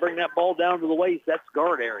 once they bring that ball down to the waist, that's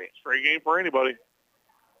guard area. Straight game for anybody.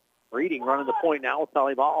 Reading running the point now with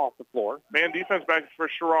Taliba off the floor. Man defense back for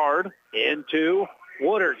Sherrard. Into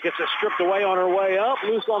Woodard. Gets it stripped away on her way up.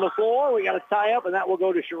 Loose on the floor. We got to tie up, and that will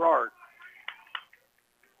go to Sherrard.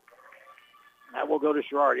 That will go to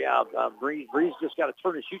Sherrard. Yeah, Breeze just got to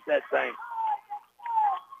turn and shoot that thing.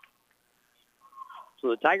 So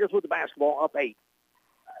the Tigers with the basketball up 8.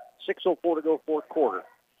 6:04 to go, fourth quarter.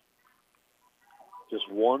 Just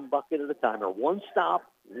one bucket at a time, or one stop,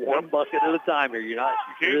 one bucket at a time here. You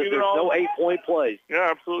can't do it all. No 8-point plays. Yeah,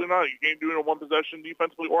 absolutely not. You can't do it in one possession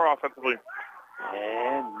defensively or offensively.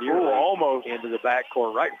 And nearly almost into the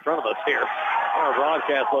backcourt right in front of us here on our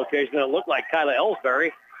broadcast location. It looked like Kyla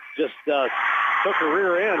Ellsbury just took her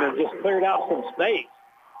rear end and just cleared out some space.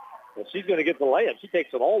 And she's going to get the layup. She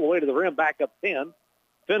takes it all the way to the rim, back up 10.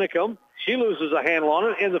 Finicum, she loses a handle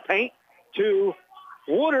on it in the paint to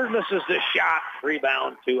Woodard, misses the shot.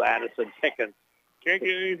 Rebound to Addison Pickens. Can't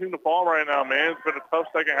get anything to fall right now, man. It's been a tough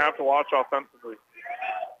second half to watch offensively.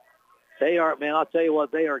 They are, man, I'll tell you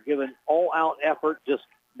what, they are giving all-out effort, just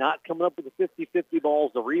not coming up with the 50-50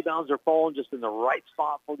 balls. The rebounds are falling just in the right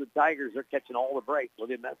spot for the Tigers. They're catching all the breaks.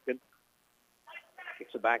 Olivia Meskin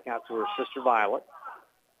kicks it back out to her sister Violet.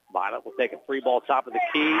 Violet will take a 3-ball top of the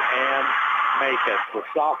key and make it. The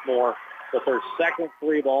sophomore with her second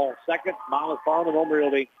 3-ball, second Monmouth Farming Home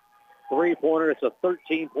Realty 3-pointer. It's a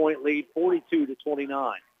 13-point lead,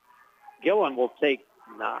 42-29. Gillen will take,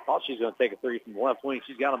 I thought she was going to take a 3 from the left wing.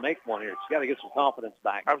 She's got to make one here. She's got to get some confidence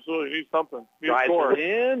back. Absolutely. Needs something. Drives it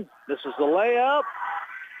in. This is the layup.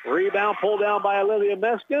 Rebound pulled down by Olivia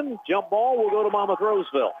Meskin. Jump ball will go to Monmouth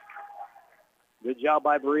Roseville. Good job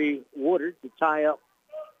by Bree Woodard to tie up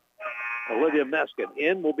Olivia Meskin.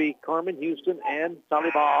 In will be Carmen Houston and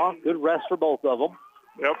Taliba. Good rest for both of them.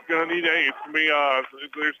 Yep, going to need 8. It's going to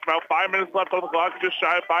be, there's about 5 minutes left on the clock, just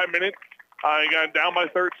shy of 5 minutes. You got down by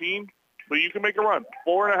 13, but you can make a run.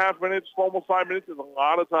 4.5 minutes, almost 5 minutes is a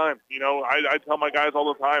lot of time. You know, I tell my guys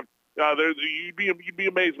all the time, you'd be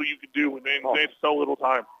amazed what you could do in so little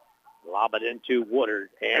time. Lob it into Woodard.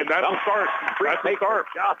 And that's a start. That's a start.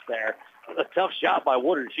 Shot there. A tough shot by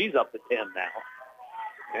Woodard. She's up to 10 now.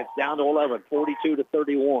 It's down to 11,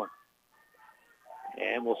 42-31.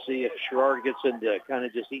 And we'll see if Sherrard gets into kind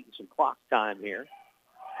of just eating some clock time here.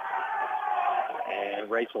 And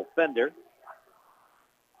Rachel Fender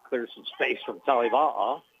clears some space from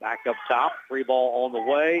Taliva'a. Back up top. 3-ball on the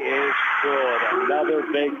way is good. Another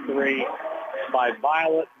big 3 by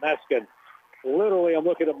Violet Meskin. Literally, I'm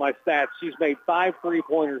looking at my stats. She's made 5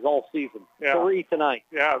 3-pointers all season. Yeah. 3 tonight.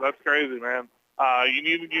 Yeah, that's crazy, man. You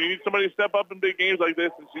need somebody to step up in big games like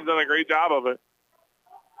this, and she's done a great job of it.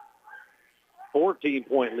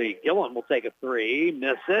 14-point lead. Gillen will take a 3,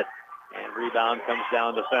 miss it, and rebound comes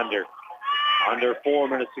down to Fender. Under 4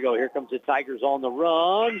 minutes to go. Here comes the Tigers on the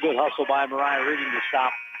run. Good hustle by Mariah Reading to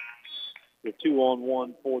stop the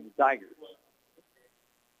 2-on-1 for the Tigers.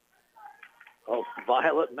 Oh,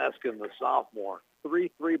 Violet Meskin, the sophomore. 3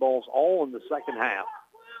 3-balls all in the second half.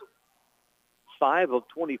 5 of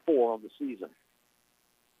 24 on the season.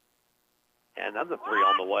 And another 3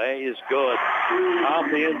 on the way is good. Off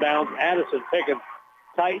the inbounds, Addison Pickens.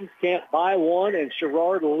 Titans can't buy one, and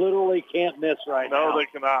Sherrard literally can't miss right now. No, they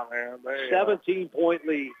cannot, man. 17-point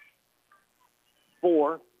lead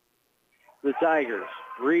for the Tigers.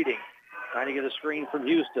 Reading, trying to get a screen from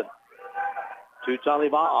Houston. To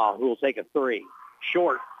Taliva'a, who will take a 3.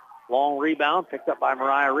 Short, long rebound, picked up by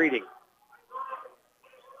Mariah Reading.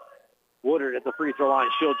 Woodard at the free throw line.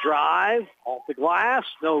 She'll drive off the glass.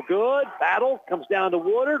 No good. Battle comes down to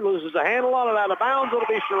Woodard. Loses a handle on it out of bounds. It'll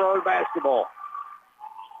be Sherrard basketball.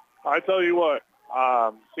 I tell you what,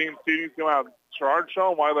 seeing students come out, Sherrard show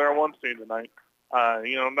them why they're 1 seed tonight.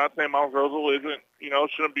 I'm not saying Mount Rosal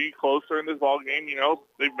shouldn't be closer in this ball game.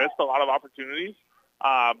 They've missed a lot of opportunities.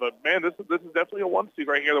 But man, this is definitely a 1 seed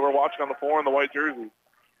right here that we're watching on the floor in the white jersey.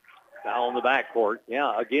 Foul in the backcourt.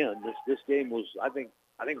 Yeah, again, this game was, I think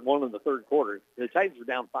won in the third quarter. The Titans were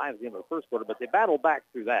down 5 at the end of the first quarter, but they battled back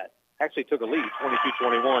through that. Actually took a lead,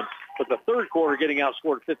 22-21. But the third quarter getting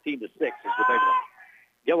outscored 15-6 is the big one.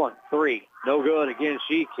 Gillen, 3. No good. Again,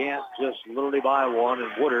 she can't just literally buy one.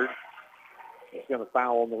 And Woodard is going to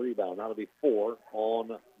foul on the rebound. That'll be 4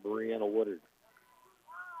 on Brianna Woodard.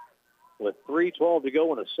 With 3:12 to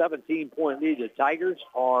go and a 17-point lead, the Tigers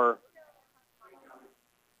are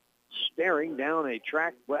staring down a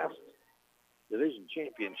Track West Division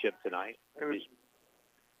championship tonight. It's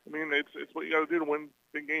what you got to do to win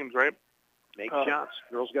big games, right? Make shots.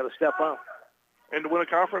 Girls got to step up. And to win a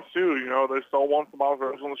conference, too. They stole one from Mount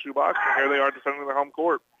Rosal in the shoebox, and here they are defending their home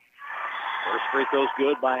court. First free throw's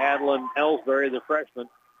good by Adeline Ellsbury, the freshman,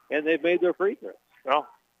 and they've made their free throws. Well,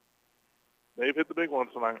 they've hit the big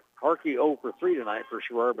ones tonight. Harkey 0 for 3 tonight for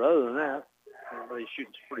Sherrard, but other than that, everybody's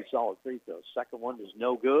shooting some pretty solid free throws. Second one is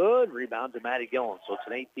no good. Rebound to Maddie Gillen. So it's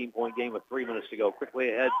an 18-point game with 3 minutes to go. Quickly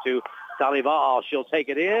ahead to Taliba. She'll take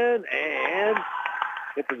it in and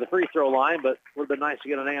get to the free throw line, but would have been nice to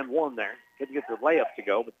get an and one there. Couldn't get the layup to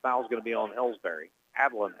go, but the foul's going to be on Ellsbury,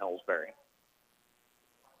 Adeline Ellsbury.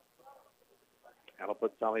 That'll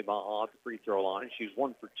put Taliba on the free throw line. She's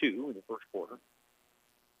 1 for 2 in the first quarter.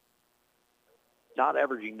 Todd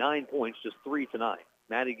averaging 9 points, just 3 tonight.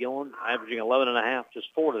 Maddie Gillen averaging 11.5, just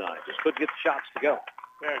 4 tonight. Just couldn't get the shots to go.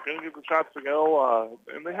 Yeah, couldn't get the shots to go.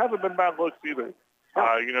 And they haven't been bad looks either.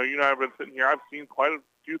 I've been sitting here. I've seen quite a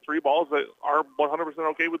few 3 balls that are 100%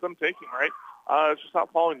 okay with them taking, right? It's just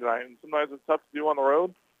not falling tonight. And sometimes it's tough to do on the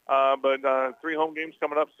road. But 3 home games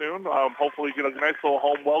coming up soon. Hopefully get a nice little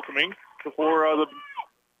home welcoming before the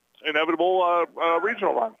inevitable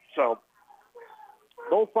regional run. So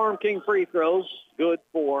both Farm King free throws, good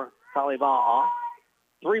for Taliba'a.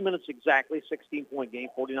 3 minutes exactly, 16-point game,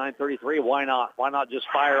 49-33. Why not? Why not just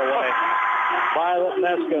fire away? Violet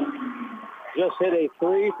Meskin just hit a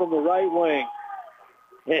 3 from the right wing.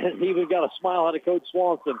 And even got a smile out of Coach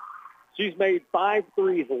Swanson. She's made 5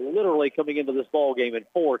 threes literally coming into this ball game and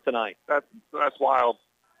 4 tonight. That's wild.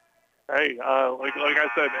 Hey, like I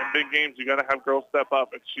said, in big games, you got to have girls step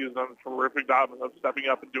up, and she's done a terrific job of stepping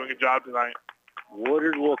up and doing a job tonight.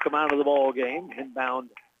 Woodard will come out of the ball game, inbound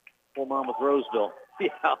for Monmouth Roseville.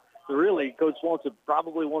 Yeah, really, Coach Swanson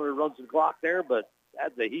probably wanted to run some clock there, but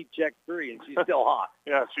that's a heat check 3, and she's still hot.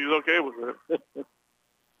 Yeah, she's okay with it.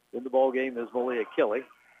 In the ball game is Malia Kelly.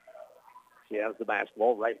 She has the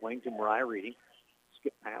basketball, right wing to Mariah Reedy.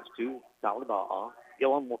 Skip pass to Taliba'a.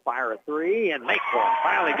 Gillen will fire a 3 and make one.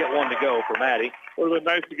 Finally get one to go for Maddie. Would have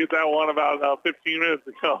been nice to get that one about 15 minutes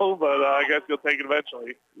ago, but I guess you'll take it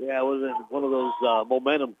eventually. Yeah, it wasn't one of those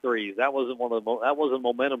momentum threes. That wasn't that wasn't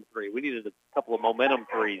momentum 3. We needed a couple of momentum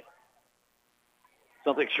threes.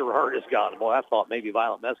 Something Sherrard has got. Boy, I thought maybe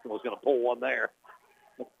Violet Meskin was going to pull one there.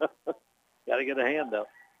 Got to get a hand up.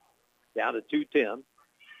 Down to 2:10.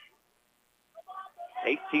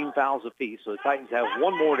 18 fouls apiece, so the Titans have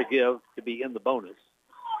one more to give to be in the bonus.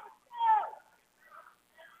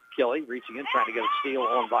 Kelly reaching in, trying to get a steal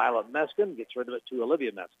on Violet Meskin. Gets rid of it to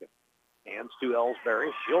Olivia Meskin. Hands to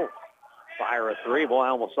Ellsbury. She'll fire a 3. Boy, I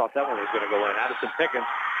almost thought that one was going to go in. Addison Pickens,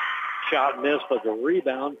 shot missed, but the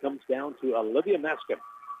rebound comes down to Olivia Meskin.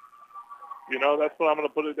 That's what I'm going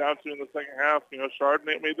to put it down to in the second half. Chard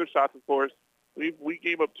made their shots, of course. We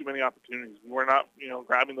gave up too many opportunities. We were not,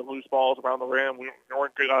 grabbing the loose balls around the rim. We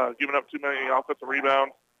weren't giving up too many offensive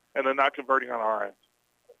rebounds and then not converting on our end.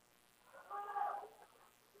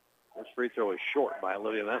 This free throw is short by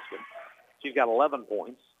Olivia Meskin. She's got 11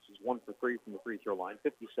 points. She's 1 for 3 from the free throw line,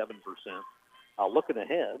 57%. Looking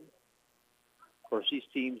ahead, of course, these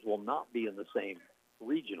teams will not be in the same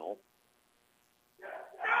regional.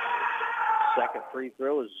 Second free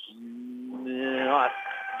throw is no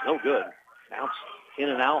good. Bounce in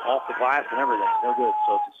and out, off the glass and everything. No good.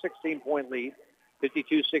 So it's a 16-point lead.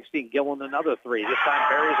 52-16. Gillen another 3. This time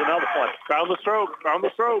Barry's another one. Found the stroke.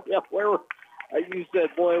 Yeah, you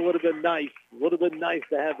said, boy, it would have been nice. Would have been nice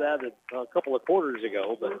to have that a couple of quarters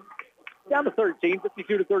ago. But down to 13,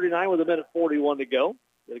 52-39 with 1:41 to go.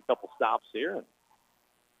 Get a couple stops here. And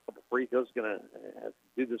a couple free throws. Going to have to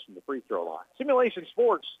do this from the free throw line. Simulation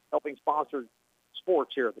Sports helping sponsor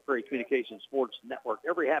sports here at the Prairie Communications Sports Network.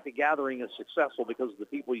 Every happy gathering is successful because of the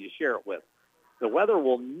people you share it with. The weather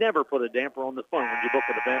will never put a damper on the fun when you book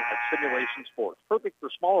an event at Simulation Sports. Perfect for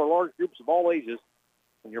small or large groups of all ages.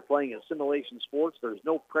 When you're playing at Simulation Sports, there's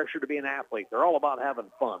no pressure to be an athlete. They're all about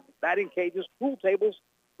having fun. Batting cages, pool tables,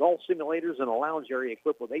 golf simulators, and a lounge area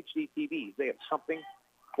equipped with HD TVs. They have something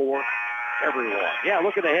for everyone. Yeah,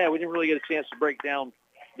 looking ahead, we didn't really get a chance to break down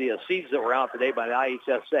the seeds that were out today by the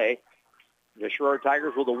IHSA. The Sherrard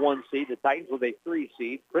Tigers with a 1 seed, the Titans with a 3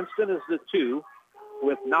 seed. Princeton is the 2,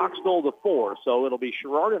 with Knoxville the 4. So it'll be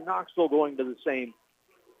Sherrard and Knoxville going to the same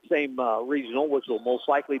regional, which will most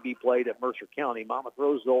likely be played at Mercer County. Monmouth,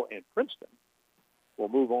 Roseville, and Princeton will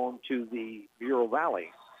move on to the Bureau Valley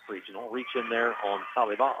regional. Reach in there on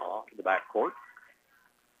Talibaha in the backcourt.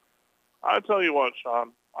 I tell you what,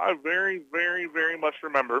 Sean, I very, very, very much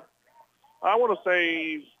remember, I want to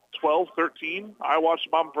say 12, 13, I watched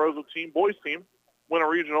the Monmouth Roseville team, boys team, win a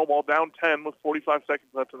regional while down 10 with 45 seconds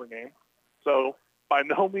left in the game. So by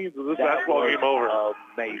no means is this basketball game over.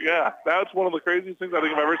 Amazing. Yeah, that's one of the craziest things I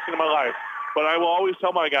think I've ever seen in my life. But I will always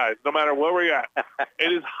tell my guys, no matter where we're at,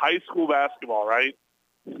 it is high school basketball, right?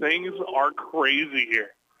 Things are crazy here.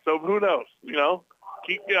 So who knows? You know,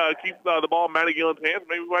 keep the ball in Matty Gillen's hands.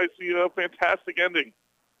 Maybe we might see a fantastic ending.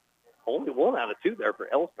 Only 1 out of 2 there for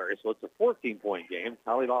Ellsbury, so it's a 14-point game.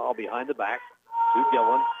 Talibaha behind the back. To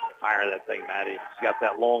Gillen. Fire that thing, Matty. He's got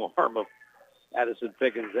that long arm of Addison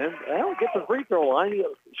Pickens in. Well, get the free throw line.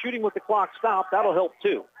 Shooting with the clock stopped. That'll help,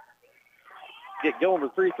 too. Get Gillen to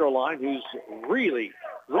the free throw line, who's really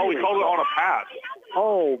he called it on a pass.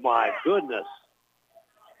 Oh, my goodness.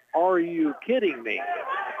 Are you kidding me?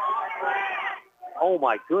 Oh,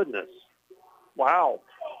 my goodness. Wow.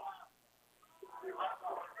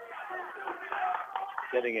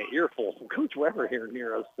 Getting an earful from Coach Weber here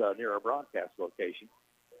near us, near our broadcast location.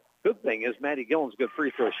 Good thing is Maddie Gillen's a good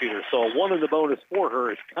free throw shooter, so 1 in the bonus for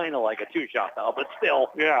her is kind of like a 2-shot foul, but still,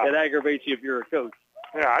 it aggravates you if you're a coach.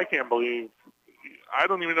 Yeah, I can't believe. I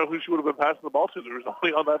don't even know who she would have been passing the ball to. There was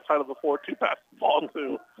only on that side of the floor 2 passes the ball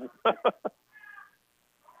to.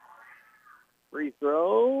 Free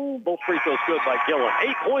throw. Both free throws good by Gillen.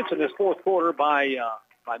 8 points in this fourth quarter by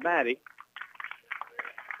Maddie.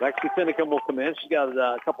 Lexi Finicum will come in. She's got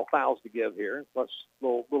a couple fouls to give here, plus a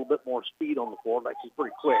little bit more speed on the floor. Lexi's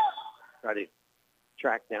pretty quick. Try to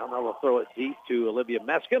track down. Now they'll throw it deep to Olivia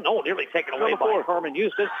Meskin. Oh, nearly taken away by Carmen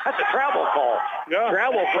Houston. That's a travel call. Yeah.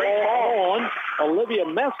 Travel call on Olivia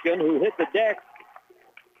Meskin, who hit the deck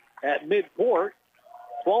at midcourt.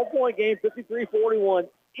 12-point game, 53-41.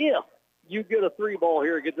 If you get a 3-ball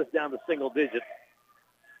here and get this down to single digits,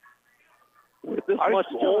 with this much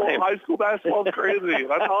time. High school basketball is crazy.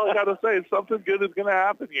 That's all I got to say. Something good is going to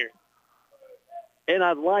happen here. And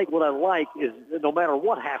what I like is no matter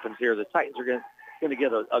what happens here, the Titans are going to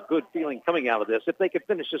get a good feeling coming out of this if they can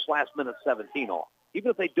finish this last minute 17 off.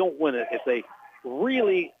 Even if they don't win it, if they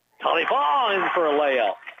really Talibaha in for a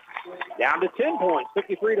layup. Down to 10 points,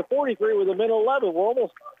 53-43 with a minute 11.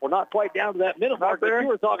 We're not quite down to that minute mark that you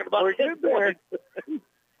were talking about. We're 10 points.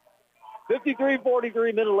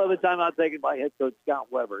 53-43, minute 11 timeout taken by head coach Scott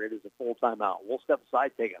Weber. It is a full timeout. We'll step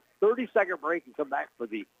aside, take a 30-second break, and come back for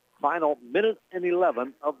the final minute and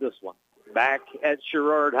 11 of this one. Back at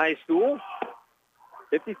Sherrard High School,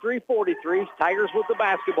 53-43, Tigers with the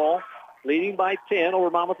basketball, leading by 10 over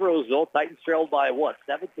Monmouth Roseville. Titans trailed by,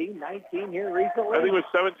 17, 19 here recently? I think it was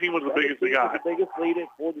 17 was the biggest they got. The biggest lead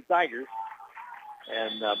for the Tigers.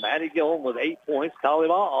 And Maddie Gillen with 8 points.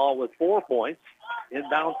 Talibaha with 4 points.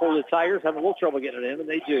 Inbound for the Tigers. Having a little trouble getting it in, and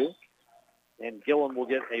they do. And Gillen will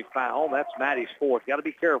get a foul. That's Maddie's fourth. Got to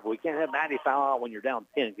be careful. You can't have Maddie foul out when you're down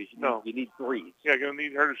 10 because you need threes. Yeah, going to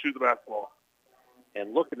need her to shoot the basketball.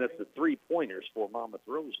 And looking at the three-pointers for Monmouth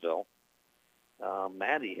Roseville,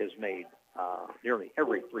 Maddie has made nearly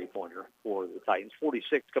every three-pointer for the Titans.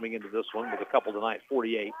 46 coming into this one with a couple tonight,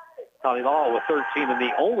 48. Talibaha with 13, and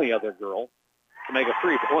the only other girl to make a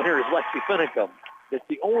three-pointer is Lexi Finicum. It's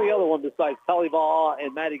the only other one besides Talibaha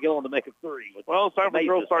and Maddie Gillen to make a three. Well, it's time for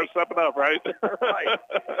girls to start stepping up, right? Right.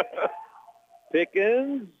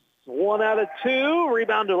 Pickens, 1 out of 2.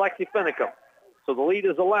 Rebound to Lexi Finicum. So the lead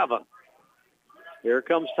is 11. Here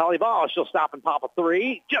comes Talibaha. She'll stop and pop a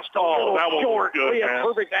three. Just a little short. Good, we have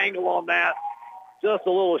perfect angle on that. Just a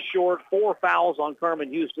little short. 4 fouls on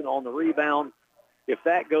Carmen Houston on the rebound. If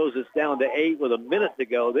that goes, it's down to 8 with a minute to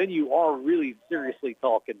go. Then you are really seriously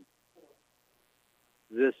talking.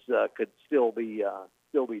 This could still be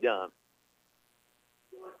done.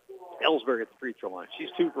 Ellsbury at the free throw line. She's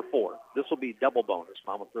 2 for 4. This will be double bonus.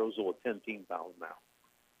 Monmouth Roseville with 10 team fouls now.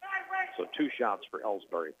 So 2 shots for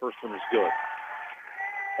Ellsbury. First one is good.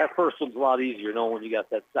 That first one's a lot easier knowing when you got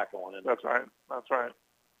that second one in. That's right. That's right.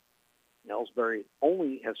 Ellsbury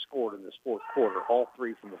only has scored in this fourth quarter. All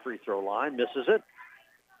 3 from the free throw line. Misses it.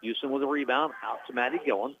 Houston with a rebound. Out to Maddie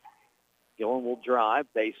Gillen. Gillen will drive.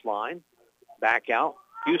 Baseline. Back out.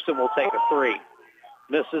 Houston will take a 3.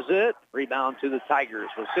 misses it. Rebound to the Tigers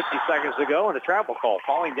with 50 seconds to go and a travel call.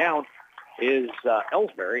 Falling down is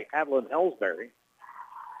Ellsbury, Adeline Ellsbury.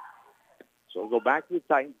 So we'll go back to the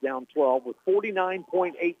Titans down 12 with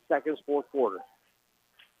 49.8 seconds, fourth quarter.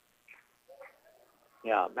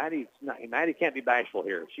 Yeah, Maddie can't be bashful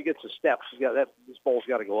here. If she gets a step, this ball's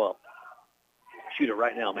got to go up. Shoot it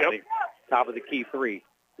right now, Maddie. Yep. Top of the key three.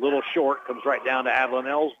 Little short, comes right down to Adeline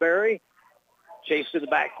Ellsbury. Chased to the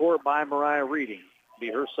backcourt by Mariah Reading. Be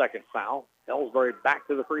her second foul. Ellsbury back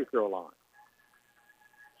to the free throw line.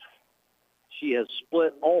 She has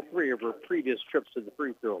split all three of her previous trips to the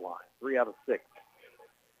free throw line. 3 out of 6.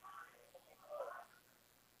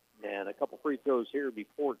 And a couple free throws here would be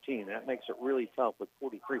 14. That makes it really tough with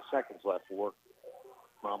 43 seconds left for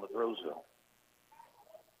Monmouth Roseville.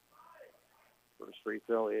 First free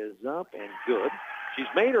throw is up and good. She's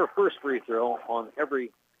made her first free throw on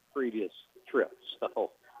every previous trip.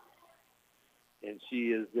 And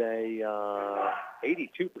she is a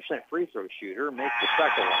 82% free throw shooter. Makes the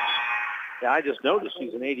second one. Yeah, I just noticed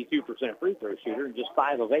she's an 82% free throw shooter and just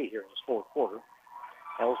 5 of 8 here in this fourth quarter.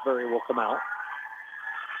 Ellsbury will come out.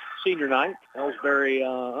 Senior night. Ellsbury,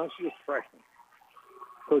 she's a freshman.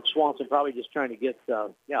 Coach Swanson probably just trying to get,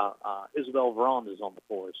 Isabel Veranda's on the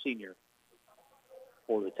floor, senior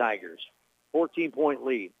for the Tigers. 14-point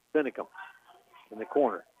lead. Finicum in the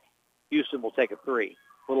corner. Houston will take a 3.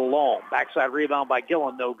 Little long. Backside rebound by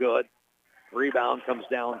Gillen, no good. Rebound comes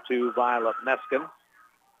down to Violet Meskin.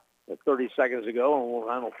 With 30 seconds to go,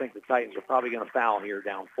 and I don't think the Titans are probably going to foul here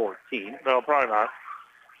down 14. No, probably not.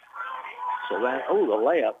 So the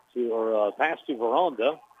layup or pass to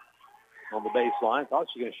Veranda on the baseline.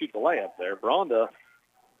 Thought she was going to shoot the layup there. Veranda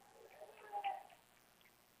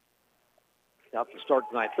out to start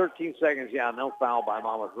tonight. 13 seconds, no foul by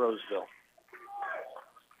Monmouth Roseville.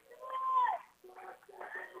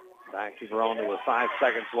 Back to Veranda with 5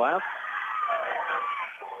 seconds left.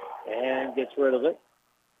 And gets rid of it.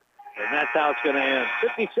 And that's how it's going to end.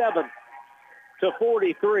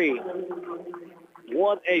 57-43.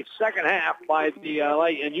 What a second half by the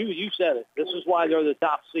and you said it. This is why they're the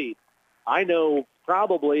top seed. I know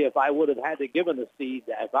probably if I would have had to given the seed,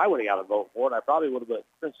 if I would have got a vote for it, I probably would have put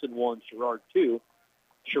Princeton 1, Sherrard 2.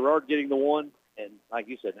 Sherrard getting the 1, and like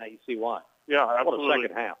you said, now you see why. Yeah, absolutely. What a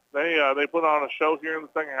second half. They put on a show here in the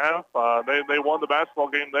second half. They won the basketball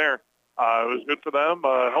game there. It was good for them.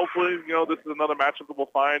 Hopefully, this is another matchup that we'll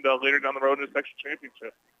find later down the road in the section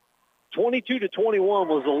championship. 22-21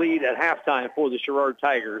 was the lead at halftime for the Sherrard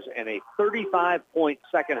Tigers, and a 35-point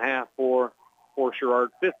second half for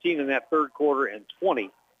Sherrard. 15 in that third quarter and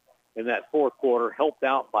 20 in that fourth quarter, helped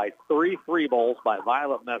out by 3 free balls by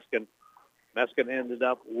Violet Meskin. Meskin ended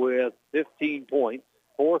up with 15 points,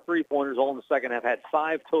 4 3-pointers all in the second half, had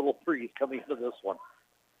 5 total threes coming into this one.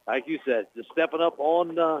 Like you said, just stepping up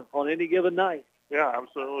on any given night. Yeah,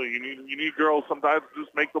 absolutely. You need girls sometimes to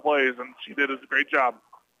just make the plays, and she did a great job.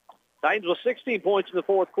 Titans with 16 points in the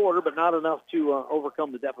fourth quarter, but not enough to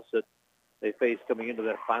overcome the deficit they faced coming into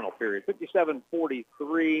that final period.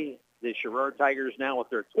 57-43. The Sherrard Tigers now with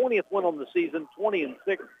their 20th win on the season, 20-6,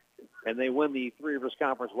 and they win the Three Rivers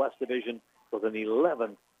Conference West Division with an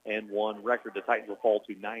 11-1 record. The Titans will fall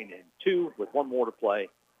to 9-2 with one more to play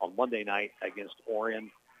on Monday night against Orion,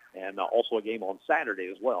 and also a game on Saturday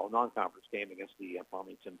as well, a non-conference game against the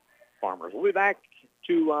Farmington Farmers. We'll be back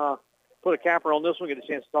to put a capper on this one, get a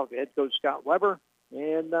chance to talk to head coach Scott Weber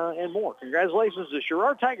and more. Congratulations to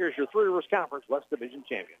Sherrard Tigers, your Three Rivers Conference West Division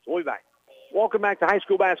champions. We'll be back. Welcome back to high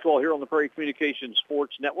school basketball here on the Prairie Communications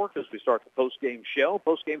Sports Network as we start the post-game show.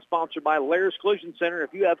 Post-game sponsored by Lair's Collision Center.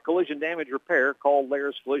 If you have collision damage repair, call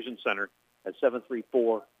Lair's Collision Center at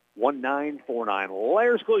 734-1949.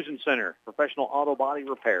 Lair's Collision Center, professional auto body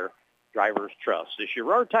repair, drivers trust. The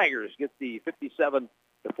Sherrard Tigers get the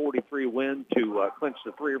 57-43 win to clinch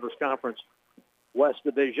the Three Rivers Conference West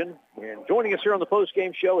Division. And joining us here on the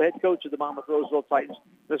post-game show, head coach of the Monmouth Roseville Titans,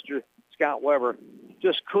 Mr. Scott Weber,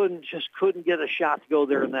 just couldn't get a shot to go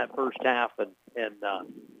there in that first half, and kind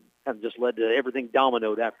of just led to everything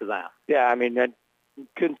dominoed after that. Yeah, I mean, that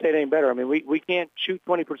couldn't say it any better. I mean, we can't shoot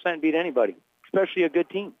 20% and beat anybody, especially a good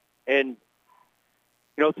team. And,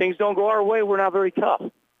 things don't go our way, we're not very tough.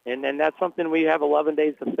 And that's something we have 11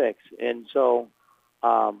 days to fix. And so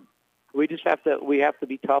we have to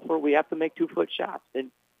be tougher. We have to make 2-foot shots.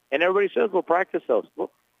 And everybody says we'll practice those. Well,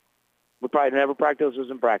 we probably never practice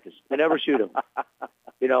those in practice. I never shoot them.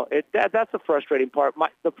 That's the frustrating part.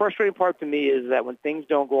 The frustrating part to me is that when things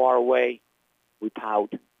don't go our way, we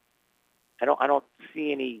pout. I don't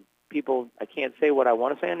see any people. I can't say what I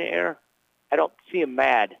want to say in the air. I don't see them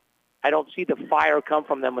mad. I don't see the fire come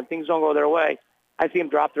from them when things don't go their way. I see them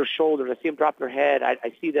drop their shoulders. I see them drop their head.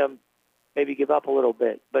 I see them maybe give up a little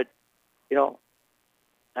bit. But, you know,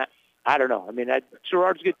 I don't know. I mean,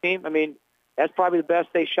 Sherrard's a good team. I mean, that's probably the best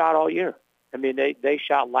they shot all year. I mean, they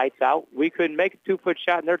shot lights out. We couldn't make a 2-foot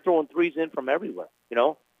shot, and they're throwing threes in from everywhere, you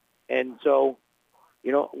know. And so,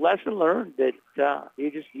 you know, lesson learned that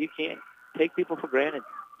you can't take people for granted.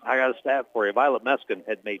 I got a stat for you. Violet Meskin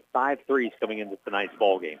had made 5 threes coming into tonight's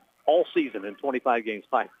ball game. All season in 25 games,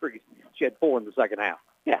 5 threes. She had 4 in the second half.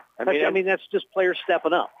 Yeah. I mean, that's just players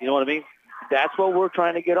stepping up. You know what I mean? That's what we're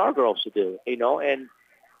trying to get our girls to do, you know. And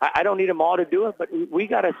I don't need them all to do it, but we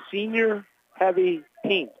got a senior-heavy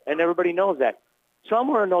team, and everybody knows that.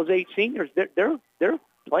 Somewhere in those 8 seniors, they're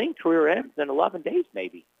playing career ends in 11 days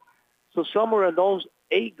maybe. So somewhere in those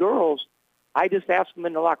 8 girls, I just asked them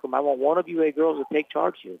in the locker room, I want one of you 8 girls to take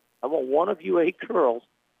charge here. I want one of you 8 girls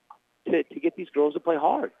to get these girls to play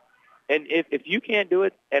hard. And if you can't do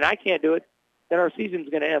it and I can't do it, then our season's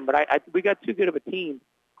going to end. But we got too good of a team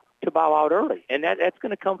to bow out early, and that's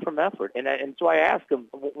going to come from effort. And so I asked them,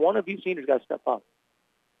 one of you seniors got to step up.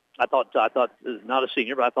 I thought not a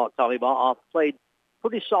senior, but I thought Tommy Baha played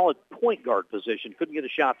pretty solid point guard position. Couldn't get a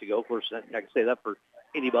shot to go. Of course, I can say that for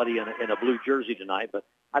anybody in a blue jersey tonight. But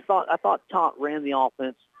I thought Tot ran the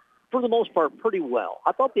offense for the most part pretty well.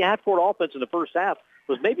 I thought the half-court offense in the first half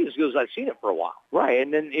was maybe as good as I've seen it for a while. Right,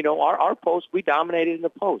 and then, you know, our post, we dominated in the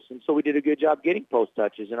post, and so we did a good job getting post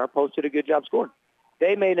touches, and our post did a good job scoring.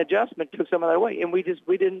 They made an adjustment, took some of that away, and we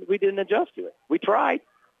didn't adjust to it. We tried.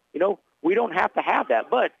 You know, we don't have to have that,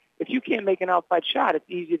 but if you can't make an outside shot, it's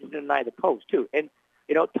easy to deny the post too. And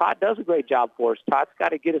you know, Todd does a great job for us. Todd's got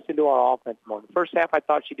to get us into our offense more. The first half, I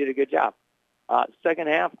thought she did a good job. Second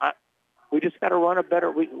half, we just got to run a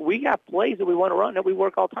better. We got plays that we want to run that we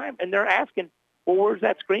work all the time, and they're asking, well, where's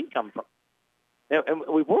that screen come from? And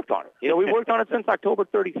we've worked on it. You know, we worked on it since October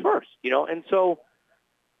 31st. You know, and so.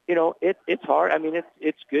 You know, it's hard. I mean,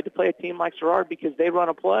 it's good to play a team like Sherrard because they run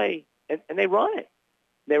a play, and they run it.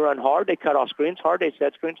 They run hard. They cut off screens hard. They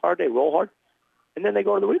set screens hard. They roll hard. And then they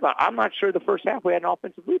go to the rebound. I'm not sure the first half we had an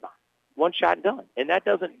offensive rebound. One shot and done. And that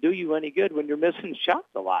doesn't do you any good when you're missing shots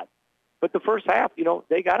a lot. But the first half, you know,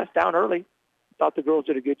 they got us down early. Thought the girls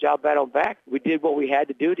did a good job battling back. We did what we had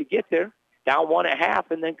to do to get there, down 1 at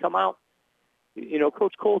half, and then come out. You know,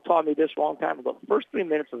 Coach Cole taught me this a long time ago. The first 3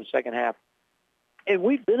 minutes of the second half, and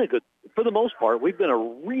we've been for the most part, we've been a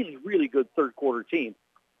really, really good third-quarter team.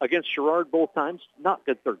 Against Sherrard both times, not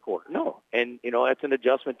good third quarter. No, and, you know, that's an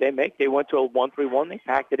adjustment they make. They went to a 1-3-1. They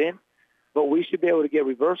packed it in. But we should be able to get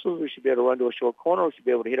reversals. We should be able to run to a short corner. We should be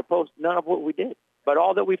able to hit a post. None of what we did, but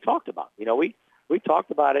all that we've talked about. You know, we talked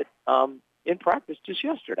about it in practice just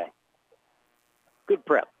yesterday. Good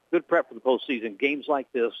prep for the postseason. Games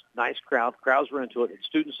like this, nice crowd. Crowds are into it. And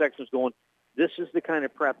student section's going, this is the kind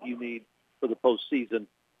of prep you need for the postseason.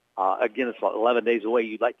 Again, it's 11 days away.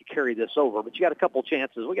 You'd like to carry this over, but you got a couple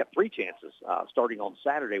chances. We got 3 chances starting on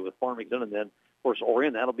Saturday with Farmington, and then, of course,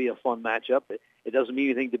 Orion. That'll be a fun matchup. It doesn't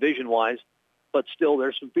mean anything division-wise, but still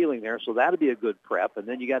there's some feeling there, so that'll be a good prep. And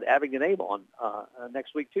then you got Abingdon Avon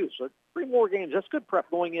next week, too. So 3 more games. That's good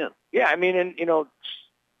prep going in. Yeah, I mean, and, you know,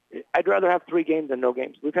 I'd rather have 3 games than no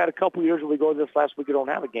games. We've had a couple years where we go this last week, we don't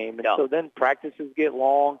have a game, and so then practices get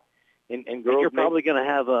long. And girls, you're probably going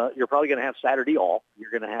to have Saturday off.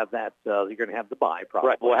 You're going to have that. You're going to have the bye, probably.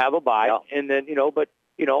 Right. We'll have a bye, and then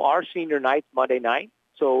our senior night's Monday night,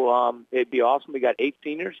 so it'd be awesome. We got 8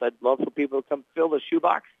 seniors. I'd love for people to come fill the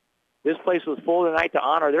shoebox. This place was full tonight to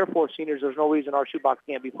honor their 4 seniors. There's no reason our shoebox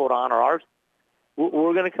can't be full to honor ours.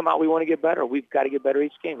 We're going to come out. We want to get better. We've got to get better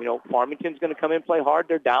each game. You know, Farmington's going to come in, play hard.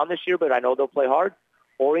 They're down this year, but I know they'll play hard.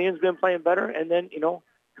 Orion's been playing better, and then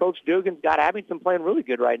Coach Dugan's got Abington playing really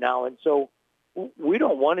good right now, and so we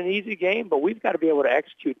don't want an easy game, but we've got to be able to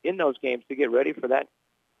execute in those games to get ready for that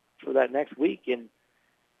next week. And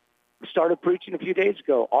we started preaching a few days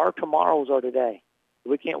ago, our tomorrows are today.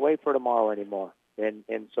 We can't wait for tomorrow anymore, and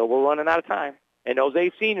so we're running out of time. And those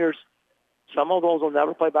 8 seniors, some of those will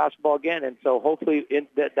never play basketball again, and so hopefully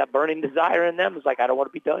that burning desire in them is like, I don't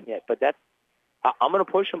want to be done yet, but I'm going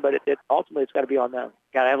to push them, but ultimately it's got to be on them.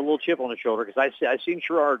 Got to have a little chip on the shoulder because I've seen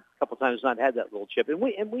Sherrard a couple times not had that little chip, and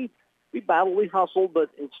we battled, we hustled, but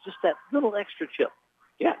it's just that little extra chip.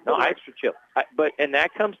 Yeah, extra chip. And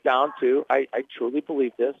that comes down to I truly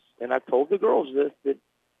believe this, and I've told the girls this, that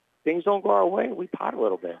things don't go our way, we pot a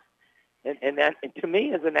little bit, and to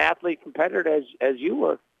me as an athlete competitor as you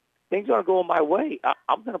were, things aren't going my way.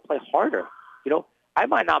 I'm going to play harder. You know, I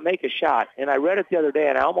might not make a shot, and I read it the other day,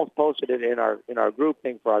 and I almost posted it in our group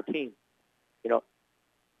thing for our team. You know,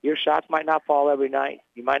 your shots might not fall every night.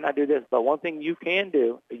 You might not do this, but one thing you can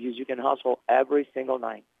do is you can hustle every single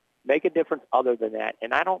night. make a difference other than that.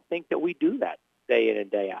 And I don't think that we do that day in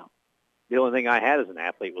and day out. The only thing I had as an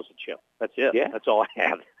athlete was a chip. That's it. Yeah. That's all I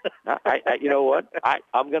had. I you know what?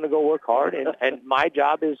 I'm going to go work hard, and my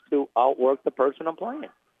job is to outwork the person I'm playing.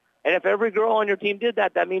 And if every girl on your team did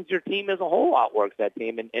that, that means your team as a whole outworks that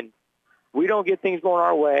team. And we don't get things going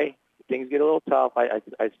our way. Things get a little tough. I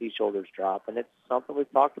see shoulders drop, and it's something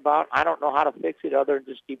we've talked about. I don't know how to fix it other than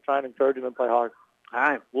just keep trying to encourage them and play hard. All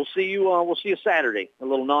right, we'll see you. We'll see you Saturday. A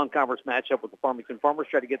little non-conference matchup with the Farmington Farmers.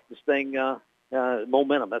 Try to get this thing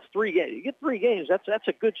momentum. That's 3 games. You get 3 games. That's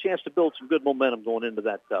a good chance to build some good momentum going into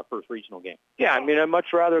that first regional game. Yeah, I mean, I'd much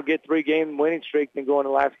rather get 3-game winning streak than go in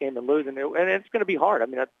the last game and losing. And it's going to be hard. I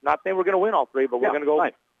mean, that's not saying we're going to win all 3, but we're going to go.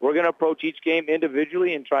 Right. We're going to approach each game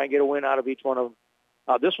individually and try and get a win out of each one of them.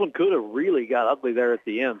 This one could have really got ugly there at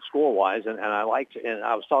the end, score-wise, and I liked. And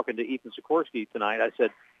I was talking to Ethan Sikorsky tonight. I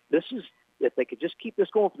said, "This is if they could just keep this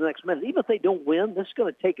going for the next minute. Even if they don't win, this is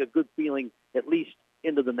going to take a good feeling at least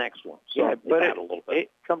into the next one." So yeah, but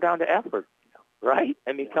it come down to effort, right?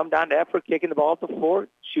 I mean, come down to effort, kicking the ball at the floor,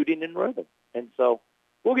 shooting in rhythm, and so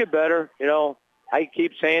we'll get better. You know, I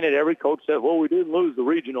keep saying it. Every coach said, "Well, we didn't lose the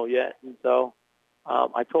regional yet," and so.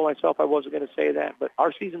 I told myself I wasn't going to say that, but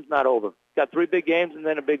our season's not over. Got 3 big games and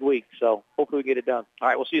then a big week, so hopefully we get it done. All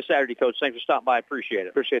right, we'll see you Saturday, Coach. Thanks for stopping by. Appreciate it.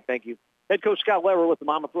 Appreciate it. Thank you. Head Coach Scott Weber with the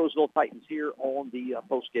Monmouth Roseville Titans here on the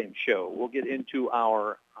post-game show. We'll get into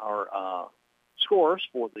our scores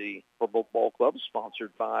for both ball clubs,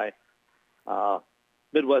 sponsored by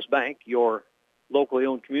Midwest Bank, your locally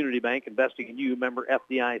owned community bank investing in you, member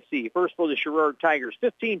FDIC. First for the Sherrard Tigers,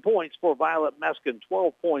 15 points for Violet Meskin,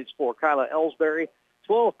 12 points for Kyla Ellsbury,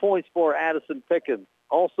 12 points for Addison Pickens.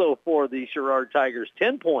 Also for the Sherrard Tigers,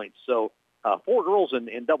 10 points. So 4 girls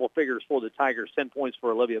in double figures for the Tigers, 10 points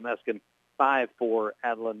for Olivia Meskin, 5 for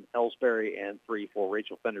Adeline Ellsbury, and 3 for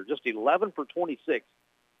Rachel Fender. Just 11 for 26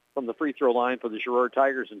 from the free throw line for the Sherrard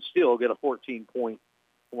Tigers and still get a 14-point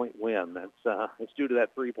win. It's due to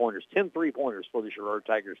that three-pointers. 10 three-pointers for the Sherrard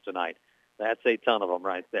Tigers tonight. That's a ton of them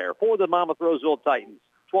right there. For the Monmouth Roseville Titans,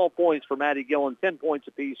 12 points for Maddie Gillen, 10 points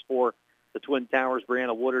apiece for the Twin Towers,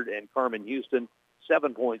 Brianna Woodard and Carmen Houston,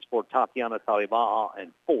 7 points for Tatiana Talibaha,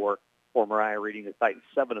 and 4 for Mariah Reading. The Titans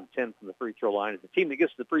 7 of 10 from the free throw line. It's a team that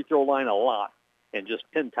gets to the free throw line a lot, and just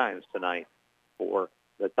 10 times tonight for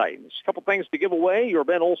the Titans. A couple things to give away. Your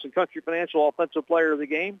Ben Olson Country Financial Offensive Player of the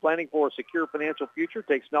Game. Planning for a secure financial future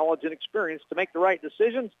takes knowledge and experience to make the right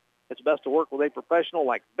decisions. It's best to work with a professional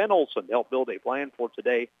like Ben Olson to help build a plan for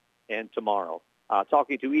today and tomorrow.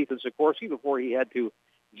 Talking to Ethan Sikorsky before he had to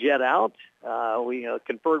jet out, we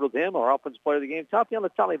conferred with him, our Offensive Player of the Game, Tatiana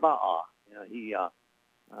Talibaha. He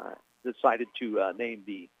decided to name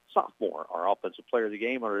the sophomore our Offensive Player of the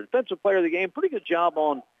Game. Our Defensive Player of the Game, pretty good job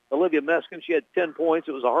on Olivia Meskin. She had 10 points.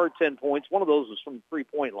 It was a hard 10 points. One of those was from the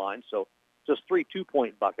three-point line, so just 3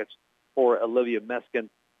 two-point buckets for Olivia Meskin.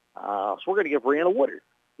 So we're going to give Brianna Woodard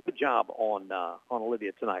a good job on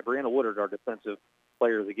Olivia tonight. Brianna Woodard, our Defensive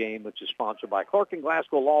Player of the Game, which is sponsored by Clark &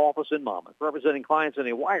 Glasgow Law Office in Monmouth, representing clients in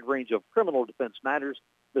a wide range of criminal defense matters.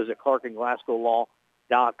 Visit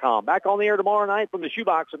ClarkandGlasgowLaw.com. Back on the air tomorrow night from the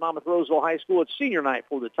Shoebox at Monmouth Roseville High School. It's senior night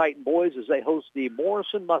for the Titan boys as they host the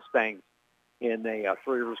Morrison Mustangs in a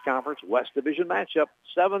Three Rivers Conference West Division matchup.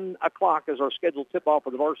 7 o'clock is our scheduled tip-off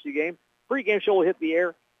of the varsity game. Pre-game show will hit the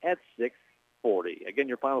air at 6:40. Again,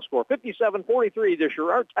 your final score, 57-43. The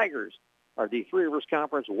Sherrard Tigers are the Three Rivers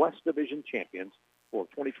Conference West Division champions for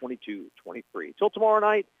 2022-23. Till tomorrow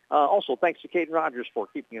night, also thanks to Caden Rogers for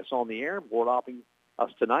keeping us on the air, board offing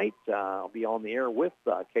us tonight. I'll be on the air with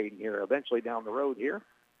Caden here eventually down the road here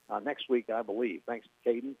next week, I believe. Thanks to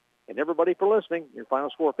Caden and everybody for listening. Your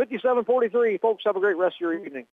final score, 57-43. Folks, have a great rest of your evening.